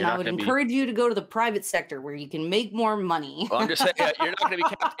 Then I would encourage you to go to the private sector where you can make more money. Well, I'm just saying, you're not going to be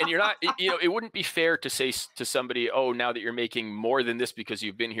capped, and you're not. It wouldn't be fair to say to somebody, "Oh, now that you're making more than this because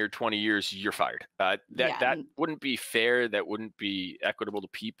you've been here 20 years, you're fired." That wouldn't be fair. That wouldn't be equitable to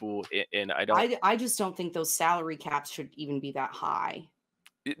people. And I just don't think those salary caps should even be that high.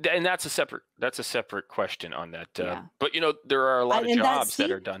 And that's a separate question on that. But there are a lot of jobs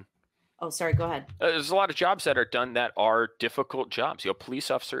that are done. Oh, sorry. Go ahead. There's a lot of jobs that are done that are difficult jobs. Police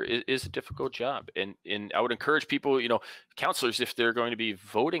officer is a difficult job, and I would encourage people, counselors, if they're going to be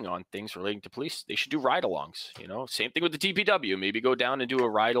voting on things relating to police, they should do ride-alongs. Same thing with the DPW. Maybe go down and do a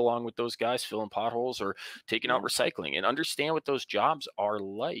ride-along with those guys, filling potholes or taking out recycling, and understand what those jobs are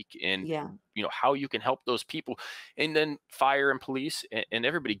like, and how you can help those people. And then fire and police and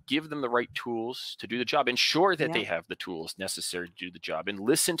everybody, give them the right tools to do the job. Ensure that they have the tools necessary to do the job, and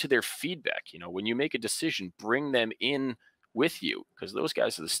listen to their feedback. When you make a decision, bring them in with you, because those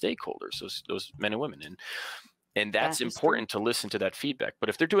guys are the stakeholders, those men and women, and that's important to listen to that feedback. But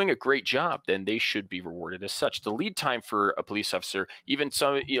if they're doing a great job, then they should be rewarded as such. The lead time for a police officer, even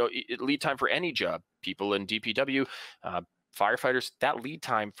some, lead time for any job, people in DPW, firefighters, that lead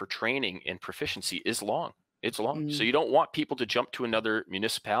time for training and proficiency is long. It's long. So you don't want people to jump to another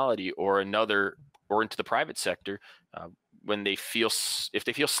municipality or into the private sector when if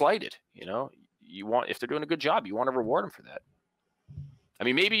they feel slighted. If they're doing a good job, you want to reward them for that. I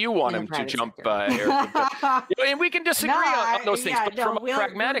mean, maybe you want them to jump, Ericka, and we can disagree on those things. But from a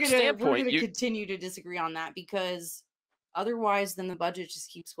pragmatic standpoint, we're going to continue to disagree on that, because otherwise, then the budget just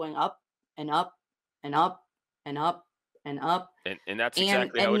keeps going up and up and up and up and up. And that's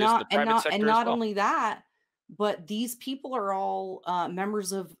exactly how it is in the private sector. And not only that, but these people are all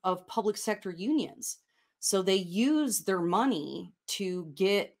members of public sector unions. So they use their money to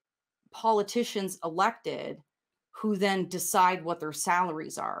get politicians elected who then decide what their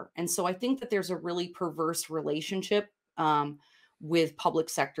salaries are. And so I think that there's a really perverse relationship with public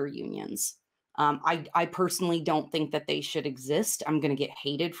sector unions. I personally don't think that they should exist. I'm going to get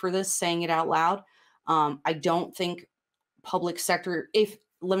hated for this, saying it out loud. I don't think public sector,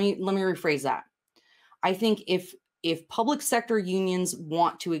 let me rephrase that. I think if public sector unions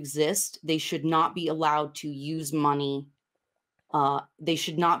want to exist, they should not be allowed to use money. They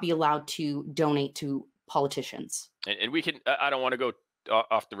should not be allowed to donate to politicians. And we can, I don't want to go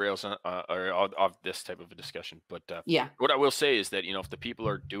off the rails or off this type of a discussion, but what I will say is that, if the people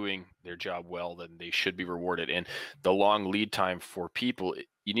are doing their job well, then they should be rewarded. And the long lead time for people,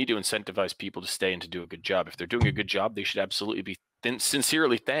 you need to incentivize people to stay and to do a good job. If they're doing a good job, they should absolutely be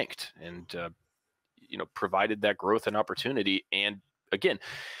sincerely thanked and, provided that growth and opportunity. And again,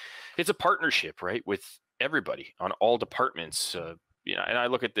 it's a partnership, right, with everybody on all departments. And I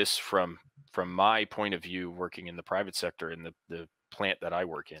look at this from my point of view, working in the private sector, and the plant that I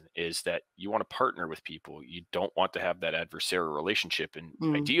work in, is that you want to partner with people. You don't want to have that adversarial relationship. And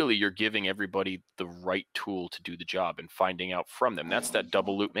ideally, you're giving everybody the right tool to do the job and finding out from them. That's that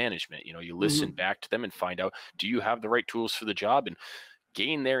double loop management. You listen back to them and find out, do you have the right tools for the job, and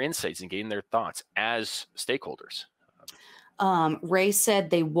gain their insights and gain their thoughts as stakeholders. Ray said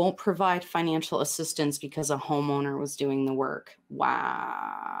they won't provide financial assistance because a homeowner was doing the work.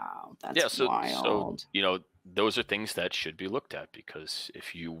 Wow. That's wild. So, those are things that should be looked at, because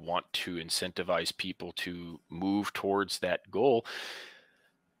if you want to incentivize people to move towards that goal,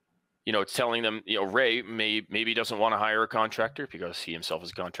 it's telling them, Ray maybe doesn't want to hire a contractor because he himself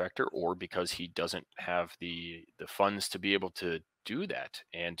is a contractor, or because he doesn't have the funds to be able to do that.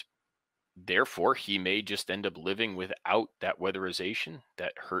 And therefore, he may just end up living without that weatherization.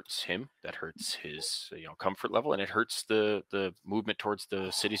 That hurts him. That hurts his comfort level, and it hurts the movement towards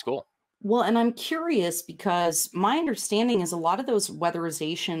the city's goal. Well, and I'm curious, because my understanding is a lot of those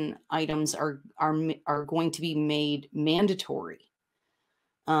weatherization items are going to be made mandatory.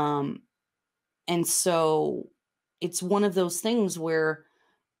 And so it's one of those things where,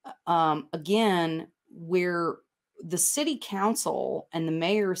 again, where the city council and the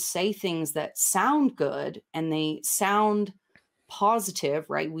mayor say things that sound good and they sound positive,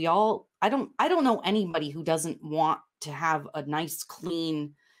 right? I don't know anybody who doesn't want to have a nice,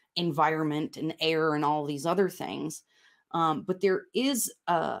 clean environment and air and all these other things. But there is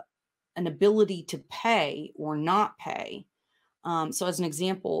an ability to pay or not pay. So as an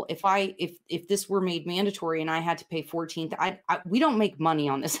example, if this were made mandatory and I had to pay $14,000, we don't make money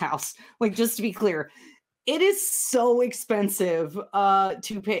on this house. Like, just to be clear, It is so expensive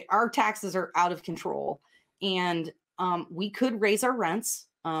to pay. Our taxes are out of control, and we could raise our rents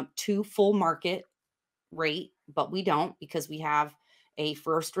to full market rate, but we don't, because we have a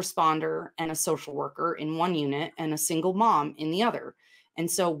first responder and a social worker in one unit and a single mom in the other. And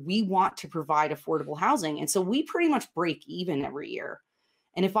so we want to provide affordable housing. And so we pretty much break even every year.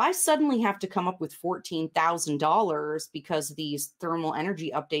 And if I suddenly have to come up with $14,000 because these thermal energy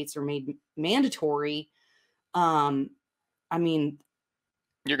updates are made mandatory, I mean,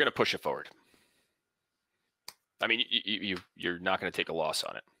 you're going to push it forward. I mean, you're not going to take a loss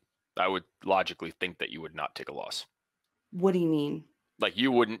on it. I would logically think that you would not take a loss. What do you mean? Like,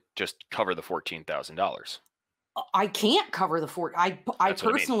 you wouldn't just cover the $14,000. I can't cover the I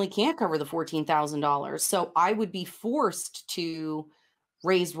personally can't cover the $14,000. So I would be forced to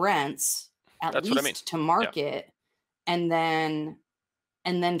raise rents at least to market, and then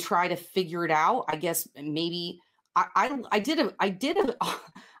try to figure it out. I guess maybe I did a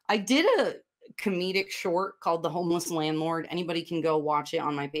comedic short called The Homeless Landlord. Anybody can go watch it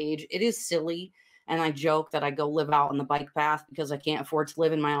on my page. It is silly. And I joke that I go live out on the bike path because I can't afford to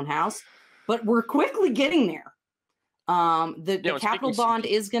live in my own house, but we're quickly getting there. The capital bond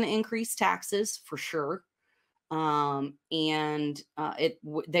is going to increase taxes for sure. And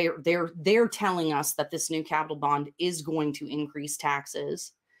they're telling us that this new capital bond is going to increase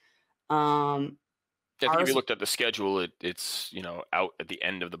taxes. I think if you looked at the schedule, it's, out at the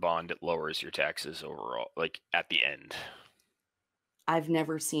end of the bond, it lowers your taxes overall, like at the end. I've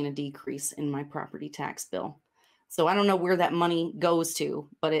never seen a decrease in my property tax bill. So I don't know where that money goes to,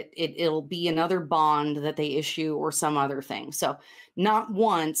 but it'll be another bond that they issue or some other thing. So not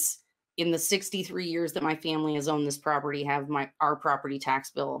once in the 63 years that my family has owned this property has our property tax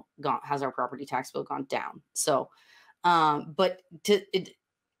bill gone down. So,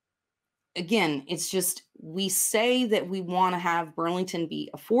 again, it's just, we say that we want to have Burlington be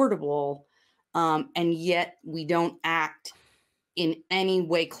affordable, and yet we don't act in any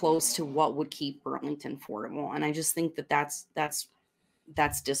way close to what would keep Burlington affordable. And I just think that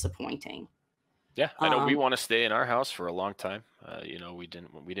that's disappointing. Yeah, I know we want to stay in our house for a long time. We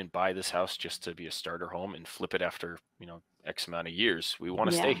didn't buy this house just to be a starter home and flip it after, X amount of years. We want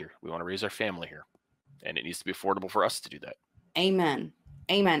to stay here. We want to raise our family here, and it needs to be affordable for us to do that. Amen.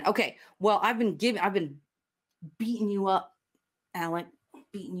 Amen. Okay. Well, I've been beating you up, Alec,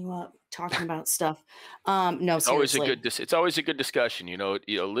 talking about stuff. No, seriously. It's always a good discussion.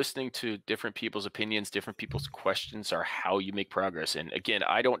 Listening to different people's opinions, different people's questions are how you make progress. And again,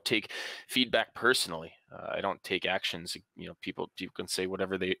 I don't take feedback personally. I don't take actions. People can say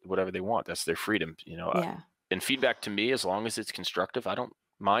whatever they want. That's their freedom. And feedback to me, as long as it's constructive, I don't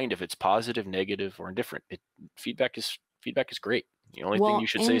mind if it's positive, negative, or indifferent. Feedback is great. The only thing you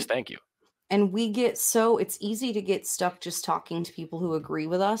should say is thank you. And it's easy to get stuck just talking to people who agree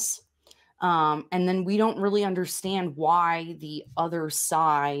with us. And then we don't really understand why the other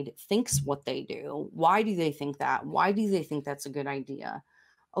side thinks what they do. Why do they think that? Why do they think that's a good idea?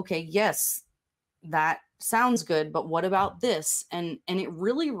 Okay, yes, that sounds good, but what about this? And it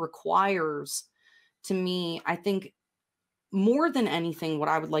really requires, to me, I think, more than anything, what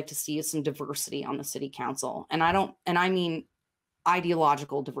I would like to see is some diversity on the city council. And I mean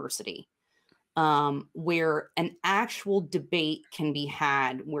ideological diversity. Where an actual debate can be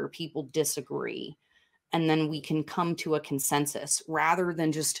had where people disagree, and then we can come to a consensus rather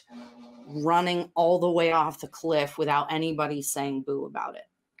than just running all the way off the cliff without anybody saying boo about it.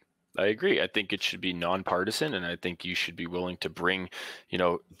 I agree. I think it should be nonpartisan, and I think you should be willing to bring,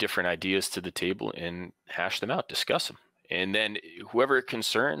 different ideas to the table and hash them out, discuss them. And then whoever it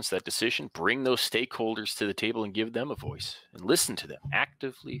concerns, that decision, bring those stakeholders to the table and give them a voice and listen to them.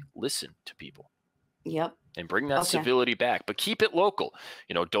 Actively listen to people. Yep. And bring that civility back, but keep it local.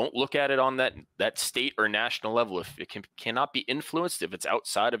 Don't look at it on that state or national level. If it cannot be influenced, if it's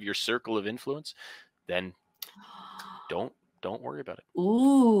outside of your circle of influence, then don't worry about it.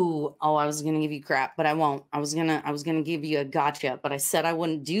 Ooh. Oh, I was going to give you crap, but I won't. I was going to give you a gotcha, but I said I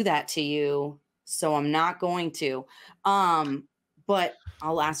wouldn't do that to you. So I'm not going to, but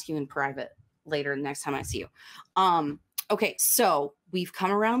I'll ask you in private later next time I see you. Okay. So we've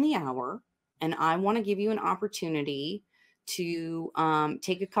come around the hour, and I want to give you an opportunity to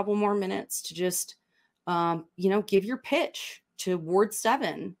take a couple more minutes to just, give your pitch to Ward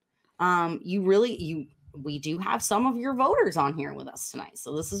 7. We do have some of your voters on here with us tonight,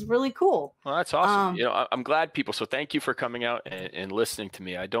 so this is really cool. Well, that's awesome. I'm glad people. So thank you for coming out and listening to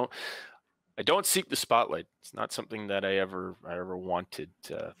me. I don't seek the spotlight. It's not something that I ever wanted.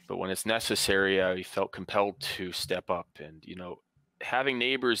 But when it's necessary, I felt compelled to step up. And having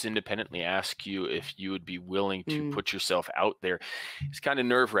neighbors independently ask you if you would be willing to put yourself out there is kind of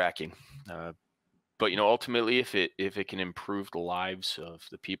nerve-wracking. But ultimately, if it can improve the lives of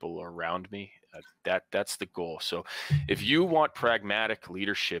the people around me, that's the goal. So if you want pragmatic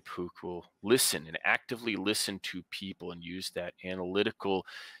leadership who will listen and actively listen to people and use that analytical,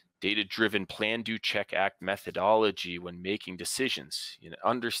 data-driven plan, do, check, act methodology when making decisions,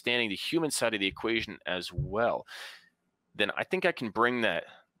 understanding the human side of the equation as well, then I think I can bring that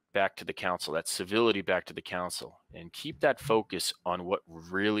back to the council, that civility back to the council, and keep that focus on what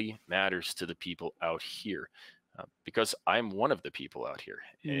really matters to the people out here. Because I'm one of the people out here,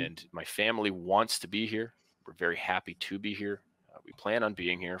 and my family wants to be here. We're very happy to be here. We plan on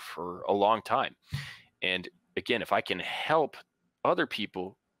being here for a long time. And again, if I can help other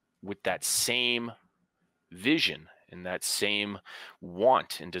people with that same vision and that same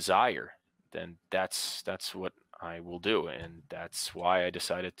want and desire, then that's what I will do. And that's why I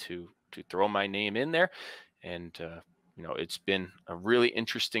decided to throw my name in there. And it's been a really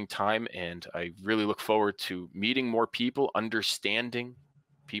interesting time, and I really look forward to meeting more people, understanding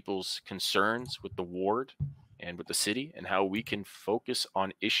people's concerns with the ward and with the city, and how we can focus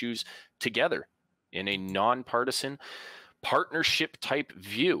on issues together in a nonpartisan partnership type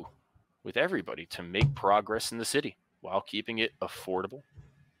view with everybody to make progress in the city while keeping it affordable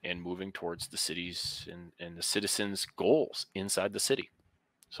and moving towards the city's and the citizens' goals inside the city.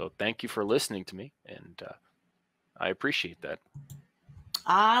 So thank you for listening to me, and I appreciate that.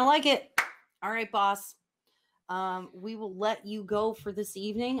 I like it. All right, boss. We will let you go for this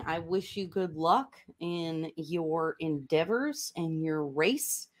evening. I wish you good luck in your endeavors and your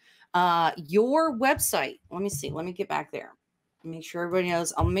race. Your website. Let me see. Let me get back there. Make sure everybody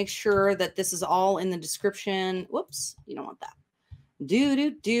knows. I'll make sure that this is all in the description. Whoops. You don't want that.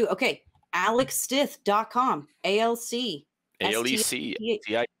 Okay. Alecstith.com. ALC. ALECSTIH.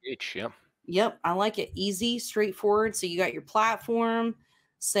 Yeah. Yep. I like it. Easy, straightforward. So you got your platform.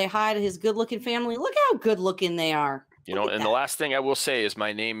 Say hi to his good looking family. Look how good looking they are. And the last thing I will say is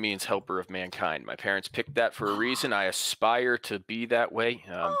my name means helper of mankind. My parents picked that for a reason. I aspire to be that way.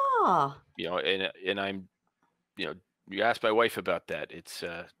 And I'm, you asked my wife about that. It's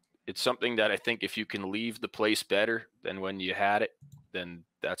something that I think if you can leave the place better than when you had it, then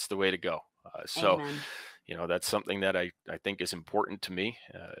that's the way to go. So, that's something that I think is important to me,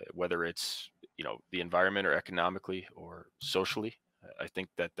 whether it's, the environment or economically or socially. I think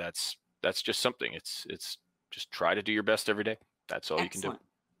that's just something. It's just try to do your best every day. That's all you can do.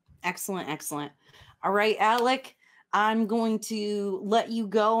 Excellent. All right, Alec, I'm going to let you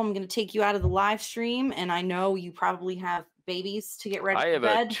go. I'm going to take you out of the live stream. And I know you probably have babies to get ready for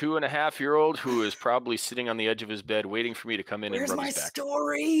bed. I have a 2.5-year-old who is probably sitting on the edge of his bed waiting for me to come in and rub his back. Where's my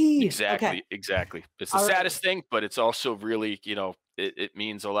story? Exactly. It's the saddest thing, but it's also really, it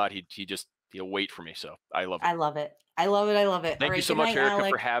means a lot. He'll wait for me. So I love it. I love it. Thank you so much, Ericka,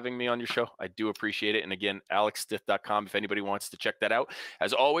 for having me on your show. I do appreciate it. And again, Alecstith.com, if anybody wants to check that out.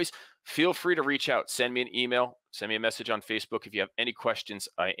 As always, feel free to reach out. Send me an email. Send me a message on Facebook. If you have any questions,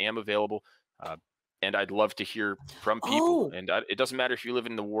 I am available. And I'd love to hear from people. And it doesn't matter if you live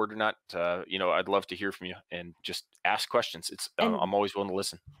in the ward or not. I'd love to hear from you and just ask questions. I'm always willing to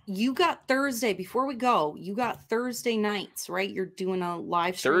listen. You got Thursday, before we go, you got Thursday nights, right? You're doing a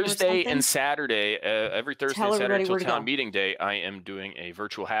live stream Thursday and Saturday, every Thursday and Saturday until town meeting day, I am doing a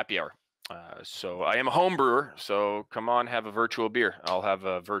virtual happy hour. So I am a home brewer, so come on, have a virtual beer. I'll have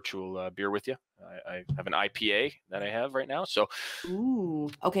a virtual beer with you. I have an IPA that I have right now. So,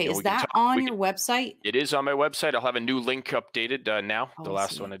 okay. Is that on your website? It is on my website. I'll have a new link updated now. The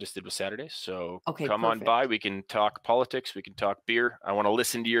last one I just did was Saturday. So come on by. We can talk politics. We can talk beer. I want to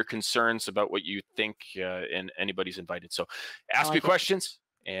listen to your concerns about what you think, and anybody's invited. So ask me questions,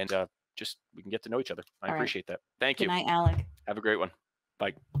 and just we can get to know each other. I appreciate that. Thank you. Good night, Alec. Have a great one.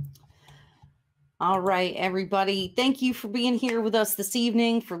 Bye. All right, everybody. Thank you for being here with us this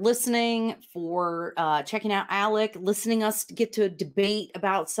evening, for listening, for checking out Alec, listening us to get to a debate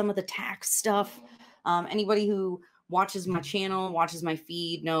about some of the tax stuff. Anybody who watches my channel, watches my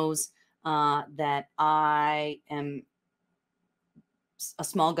feed, knows that I am a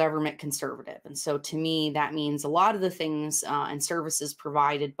small government conservative. And so to me, that means a lot of the things and services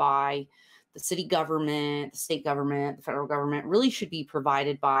provided by the city government, the state government, the federal government really should be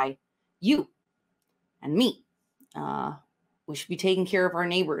provided by you and me. We should be taking care of our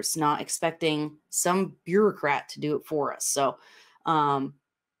neighbors, not expecting some bureaucrat to do it for us. So that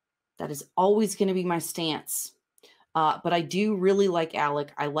is always going to be my stance. But I do really like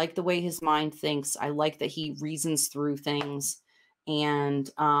Alec. I like the way his mind thinks. I like that he reasons through things. And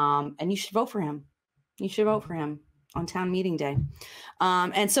you should vote for him. You should vote for him. on town meeting day.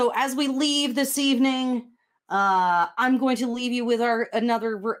 And so as we leave this evening, I'm going to leave you with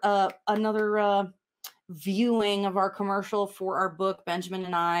another viewing of our commercial for our book. Benjamin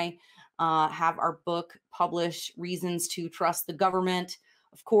and I have our book published, Reasons to Trust the Government.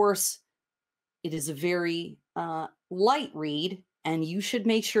 Of course, it is a very light read, and you should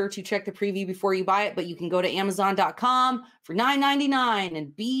make sure to check the preview before you buy it, but you can go to Amazon.com for $9.99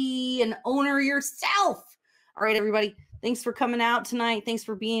 and be an owner yourself. All right, everybody. Thanks for coming out tonight. Thanks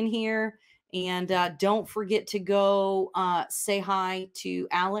for being here. And don't forget to go say hi to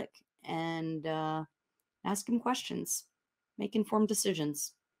Alec and ask him questions. Make informed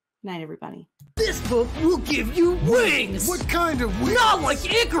decisions. Good night, everybody. This book will give you wings! What kind of wings? Not like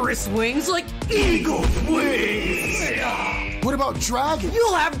Icarus wings, like eagle's wings! What about dragons?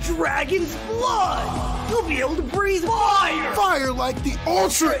 You'll have dragon's blood! You'll be able to breathe fire! Fire like the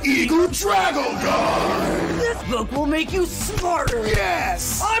Ultra Eagle Dragon! This book will make you smarter!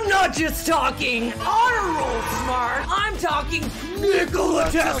 Yes! I'm not just talking honor roll smart, I'm talking Nikola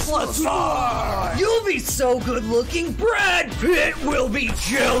Tesla smart! You'll be so good looking, Brad Pitt will be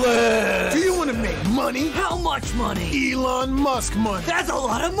jealous! Do you want to make money? How much money? Elon Musk money. That's a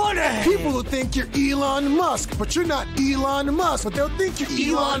lot of money! People will think you're Elon Musk, but you're not Elon Musk, but they'll think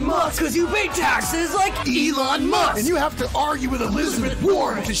you're Elon Musk, because you pay taxes like Elon Musk! And you have to argue with Elizabeth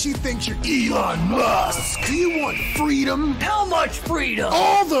Warren because she thinks you're Elon Musk. Do you want freedom? How much freedom?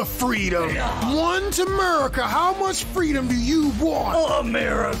 All the freedom. One to America. How much freedom do you want?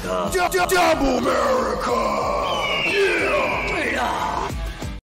 America. Double America.